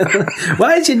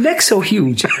 Why is your neck so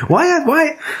huge?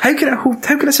 Why? How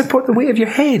can I support the weight of your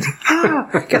head?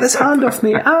 Get this hand off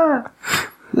me.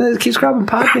 It keeps grabbing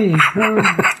Padme.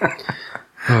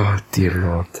 Oh, dear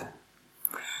Lord.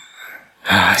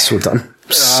 So done.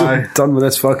 So done with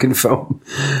this fucking film.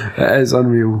 It is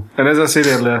unreal. And as I said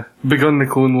earlier, begun the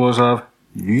Clone Wars of,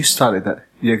 you started it,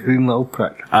 you green little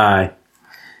prick. Aye.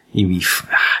 You wee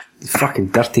fucking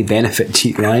dirty benefit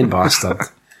cheat lying bastard.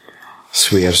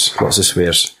 Swears. Lots of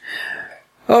swears.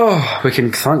 Oh, we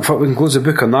can close the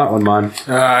book on that one, man.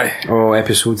 Aye. Oh,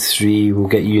 episode 3, we'll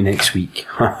get you next week.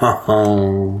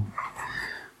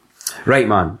 Right,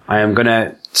 man, I am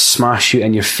gonna smash you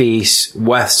in your face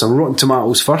with some Rotten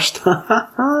Tomatoes first.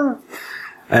 Not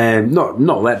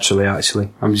literally, actually.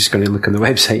 I'm just gonna look on the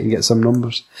website and get some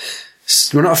numbers.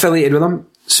 We're not affiliated with them.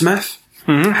 Smith,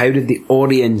 how did the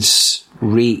audience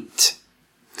rate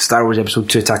Star Wars Episode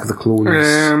 2 Attack of the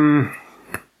Clones?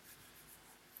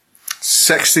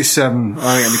 67.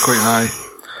 I think it'd be quite high.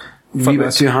 A wee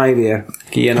bit too high there.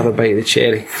 Give you another bite of the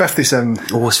cherry. 57.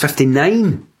 Oh, it's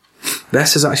 59.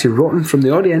 This is actually rotten from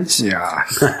the audience. Yeah.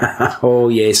 Oh,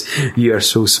 yes. You are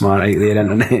so smart out there,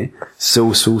 internet.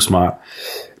 So smart.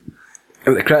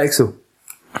 Out the critics, though.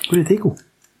 Where did they go?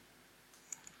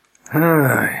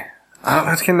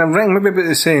 That's kind of ring, maybe about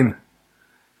the same.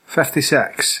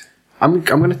 56. I'm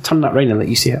going to turn that round and let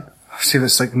you see it. See if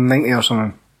it's like 90 or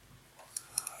something.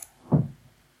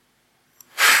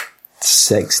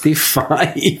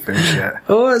 65. Shit.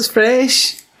 Oh, it's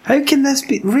fresh. How can this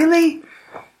be? Really?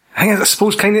 I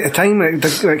suppose kind of at the time when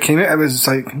it came out, it was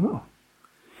like, oh.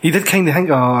 You did kind of think,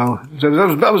 oh,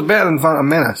 that was better than Phantom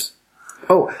Menace.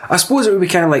 Oh, I suppose it would be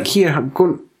kind of like, here,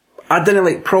 I didn't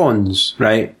like prawns,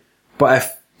 right? But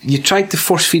if you tried to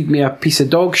force feed me a piece of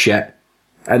dog shit,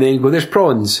 and then you go, there's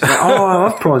prawns. Like, oh, I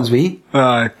love prawns, me.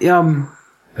 Aye. Yum.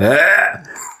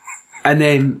 And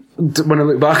then, when I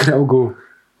look back at it, I'll go,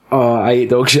 oh, I ate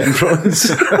dog shit and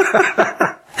prawns.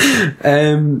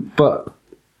 But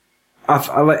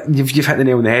you've hit the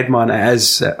nail on the head, man. It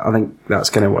is. I think that's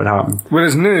kind of what happened.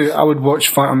 Whereas now, I would watch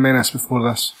Phantom Menace before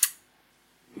this.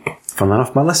 Funnily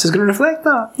enough, my list is going to reflect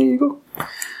that. There you go.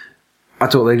 I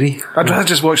totally agree. I'd rather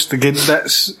just watch the good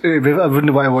bits. I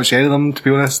wouldn't want to watch any of them, to be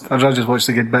honest. I'd rather just watch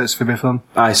the good bits for both of them.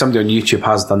 Aye, somebody on YouTube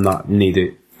has done that, and they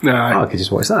do. Aye. Oh, I could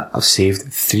just watch that. I've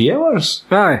saved 3 hours.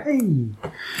 Aye. Hey.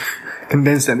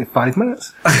 Condensed it into 5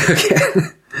 minutes. Okay.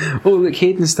 Oh, look,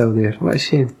 Hayden's still there. What a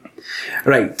shame.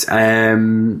 Right,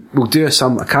 we'll do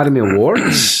some Academy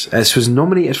Awards. This was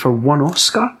nominated for 1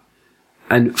 Oscar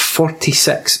and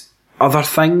 46 other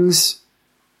things.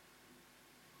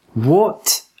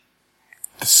 What?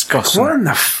 Disgusting. What in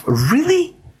the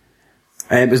really?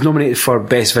 It was nominated for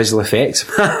Best Visual Effects.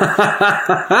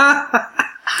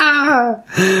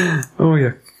 Oh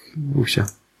yeah. Oh sure.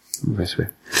 Best way.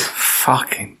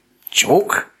 Fucking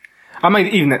joke. I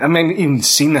might even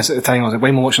seen this at the time. I was like, why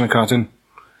am I watching a cartoon?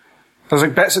 There's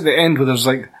like bits at the end where there's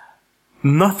like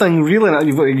nothing real in it.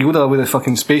 You've got Yoda with the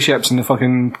fucking spaceships and the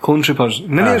fucking clone troopers.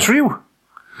 None of it's real.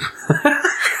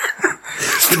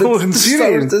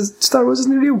 Star Wars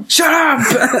isn't real. Shut up!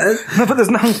 No, but there's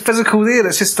nothing physical there.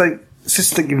 It's just like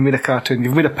you've made a cartoon.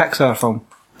 You've made a Pixar film.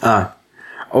 Ah.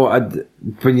 Oh,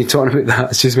 when you're talking about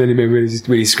that, it's just when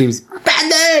he screams,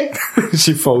 "Bandit!"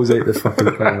 She falls out the fucking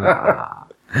thing.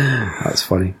 That's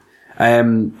funny.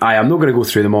 I'm not going to go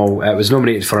through them all. It was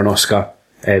nominated for an Oscar,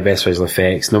 Best Visual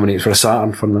Effects, nominated for a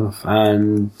Saturn, fun enough,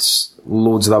 and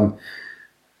loads of them.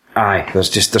 Aye, there's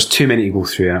too many to go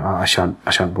through. I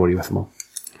shan't bore you with them all.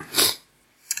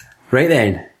 Right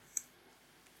then.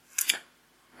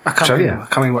 I can't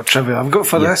remember what trivia I've got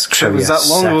for this. It Trivia was that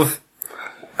long ago.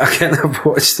 I can't have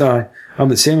watched that. I'm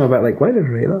the same about like, why did I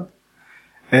write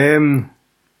that?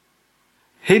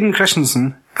 Hayden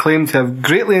Christensen claimed to have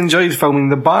greatly enjoyed filming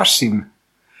the bar scene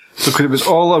because it was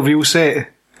all a real set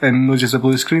and not just a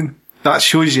blue screen. That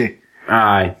shows you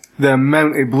Aye. the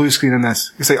amount of blue screen in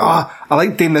this. It's like, I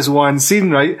like doing this one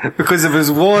scene, right? Because if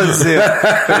it was there,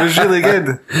 it was really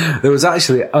good. There was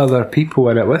actually other people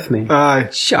in it with me. Aye.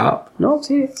 Shut up. No,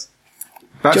 serious.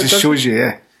 That just shows you,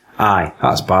 yeah. Aye,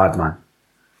 that's bad, man.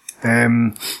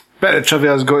 Bit of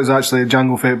trivia I've got is actually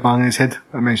Jango Fett banging his head.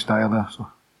 I mentioned that earlier, so.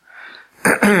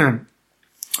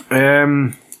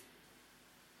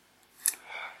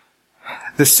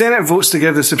 The Senate votes to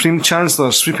give the Supreme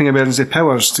Chancellor sweeping emergency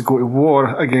powers to go to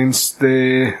war against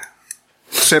the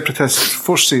separatist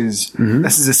forces. Mm-hmm.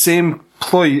 This is the same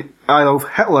ploy Adolf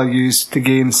Hitler used to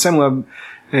gain similar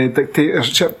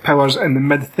dictatorship powers in the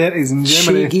mid-30s in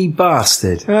Germany. Cheeky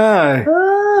bastard. Aye.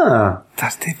 Ah.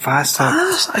 Dirty bastard.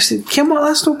 That's actually,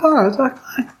 that's not bad.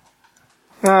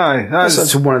 Aye. That's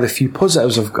actually one of the few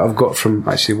positives I've got from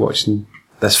actually watching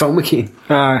this film again.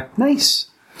 Aye. Nice.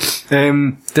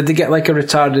 Um, Did they get like a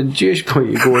retarded Jewish boy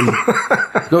to go and...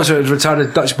 no, sorry, a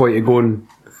retarded Dutch boy to go and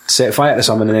set fire to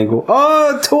someone and then go,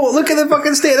 oh, look at the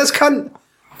fucking state of this cunt.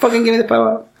 Fucking give me the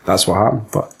power. That's what happened,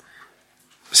 but...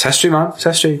 It's history, man. It's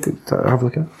history. Have a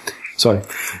look at it. Sorry.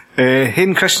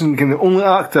 Hayden Christensen became the only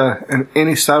actor in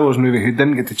any Star Wars movie who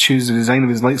didn't get to choose the design of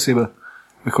his lightsaber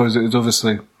because it was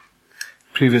obviously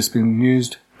previously been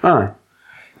used. Aye.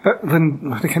 But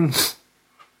when I can...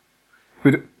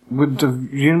 Would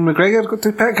Ewan McGregor got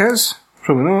to pick his?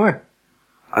 Probably not, eh?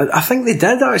 I think they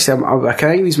did actually. I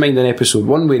can always mind in episode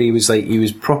 1 where he was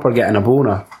proper getting a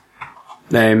boner.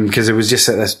 Because it was just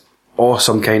like this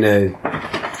awesome kind of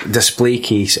display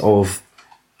case of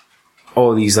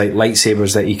all these like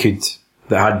lightsabers that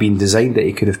had been designed that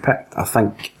he could have picked, I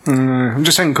think. I'm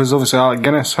just saying because obviously Alec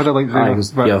Guinness had a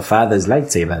lightsaber. But your father's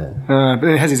lightsaber.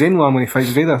 But he has his own one when he fights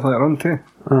Vader later on too.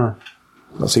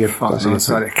 That's a good Fuck, that's a no, good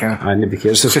sorry, Ken. I never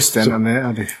cares. Just the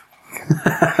internet,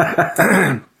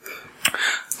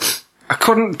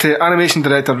 According to animation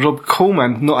director Rob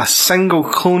Coleman, not a single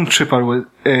clone trooper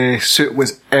suit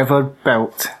was ever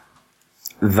built.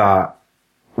 That.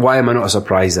 Why am I not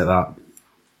surprised at that?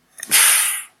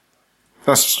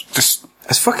 That's just...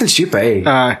 It's fucking stupid, eh?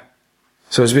 Aye.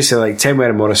 So it's basically like Tim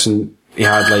Warren Morrison, he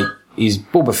had like his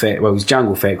Boba Fett, his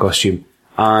Jango Fett costume,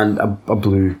 and a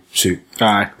blue suit.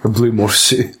 Aye. A blue Morse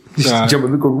suit. Just Aye.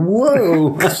 jumping and going,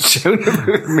 whoa! Shouting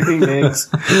about me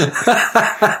next.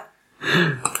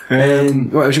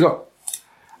 What else you got?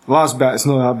 Last bit, it's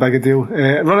not that big a deal.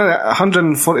 Running at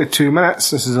 142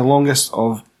 minutes, this is the longest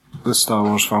of the Star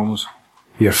Wars films.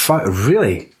 You're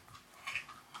really?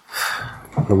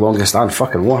 The longest and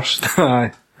fucking worst.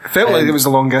 Aye. Felt like it was the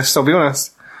longest, I'll be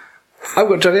honest. I've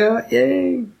got trivia,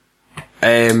 yay!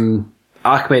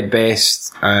 Ahmed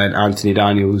Best and Anthony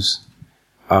Daniels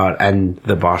are in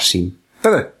the bar scene.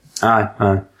 Did it?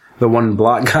 Aye. The one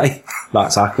black guy,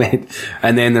 that's Ahmed.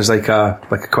 And then there's like a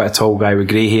quite a tall guy with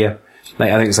grey hair.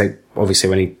 Like, I think it's like, obviously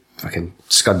when he fucking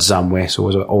scuds Zam Wessel,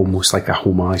 was almost like a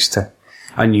homage to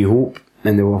A New Hope.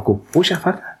 And they all go, what's your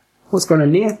father? What's going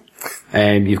on there?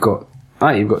 You've got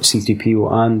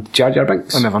C-3PO and Jar Jar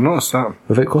Binks. I never noticed that.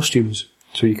 Without costumes.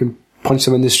 So you can punch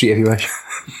them in the street if you wish.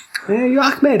 You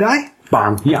Ahmed, aye?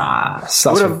 Bang. Yes.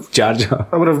 That's what Jar Jar.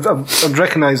 I'd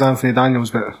recognise Anthony Daniels,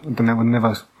 but I would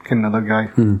never kin another guy.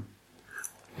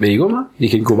 There you go, man. You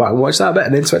can go back and watch that bit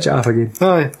and then switch it off again.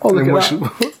 Aye. Oh, look And at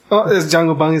that. Oh, there's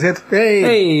Django banging his head.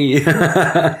 Hey!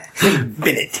 Hey!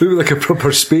 Bennett. Look like a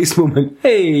proper space moment.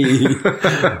 Hey!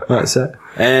 That's it.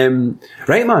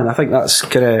 Right, man. I think that's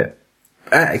kind of it,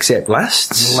 except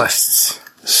lists. Lists.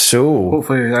 So.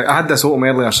 Hopefully, I had this open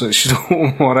earlier, so it should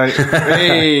open alright.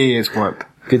 Hey! It's worked.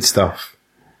 Good stuff.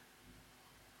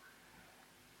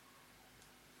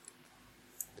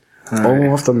 Right.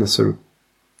 Oh, I've done this route.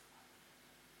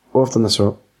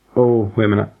 Oh, wait a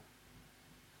minute.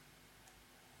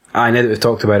 Now that we've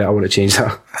talked about it, I want to change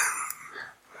that.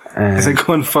 Is it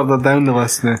going further down the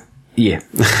list now? Yeah.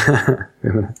 Wait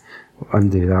a minute.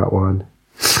 Undo that one.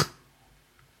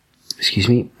 Excuse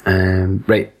me.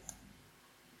 Right.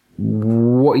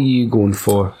 What are you going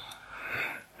for?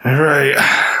 Right.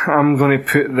 I'm going to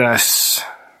put this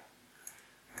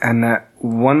in at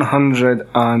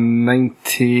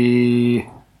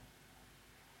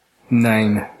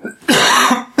 199.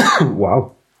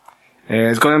 Wow.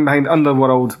 It's going in behind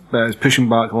Underworld, but it's pushing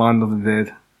back Land of the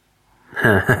Dead.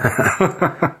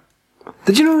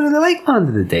 Did you know they like Land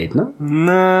of the Dead, no?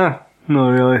 Nah, not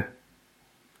really.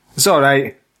 It's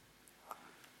alright.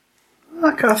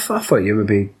 I thought you would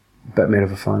be a bit more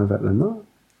of a fan of it than that.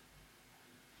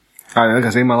 Like I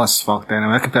say, my list is fucked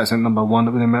anyway. I could put this at number 1,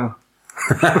 it wouldn't matter.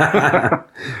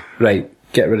 Right,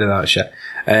 get rid of that shit.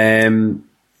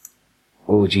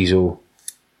 Oh, jeez, oh.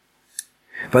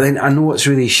 But then I know it's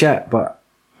really shit, but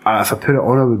if I put it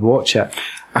on, I would watch it.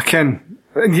 I can.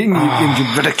 You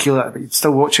ridicule it, but you'd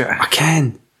still watch it. I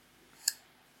can.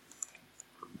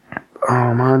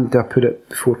 Oh man, did I put it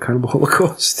before Cannibal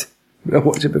Holocaust? Did I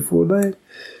watch it before then?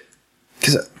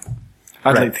 Because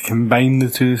I'd like to combine the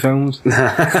two films.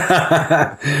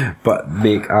 but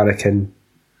make Anakin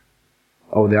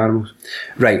all the animals.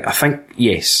 Right, I think,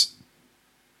 yes.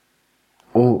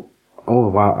 Oh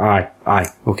wow, aye,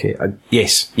 okay.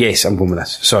 Yes, I'm going with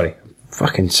this. Sorry.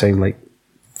 Fucking sound like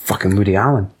fucking Woody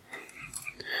Allen.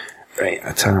 Right,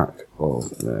 Attack of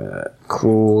the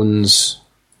Clones.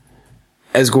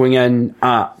 is going in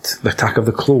at the Attack of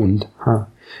the Cloned. Huh.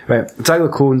 Right, Attack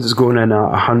of the Clones is going in at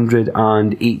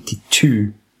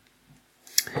 182.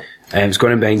 It's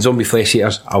going in behind Zombie Flesh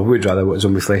Eaters. I would rather watch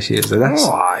Zombie Flesh Eaters than this.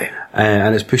 Oh, aye.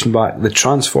 And it's pushing back the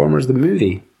Transformers, the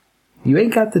movie. You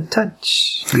ain't got the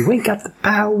touch. You ain't got the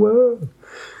power.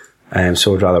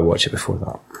 So I'd rather watch it before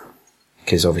that.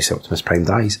 Because obviously Optimus Prime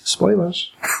dies.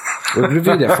 Spoilers. We've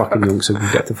reviewed it fucking young, so we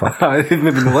get the fuck. I didn't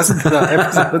even listen to that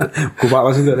episode. Go back,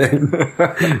 listen to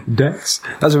it then. Dicks.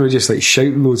 That's when we're just like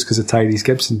shouting loads because of Tyrese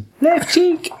Gibson. Left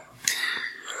cheek.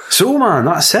 So man,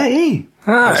 that's it, eh?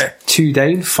 Aye. 2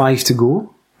 down, 5 to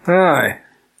go. Aye.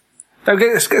 Okay,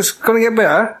 it's going to get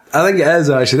better. I think it is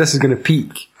actually. This is going to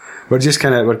peak. We're just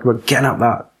kind of we're getting up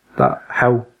that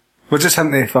hill. We're just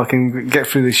having to fucking get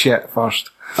through the shit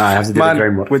first. I have to do the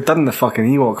groundwork. We've done the fucking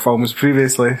Ewok films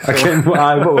previously. So.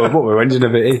 What we're whinging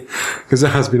about, eh? Because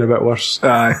it has been a bit worse.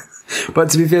 Aye.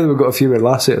 But to be fair, we've got a few more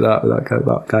laughs out of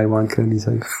that guy wanking in his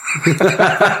house.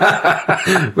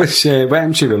 Which, well,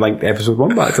 I'm sure we linked episode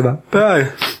 1 back to that. Aye.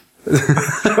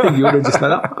 You would have just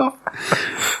let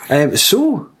that.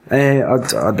 So,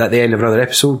 at the end of another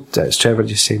episode, it's Trevor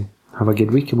just saying, have a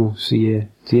good week and we'll see you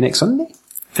next Sunday.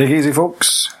 Take it easy,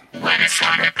 folks. When it's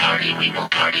time to party, we will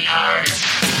party hard.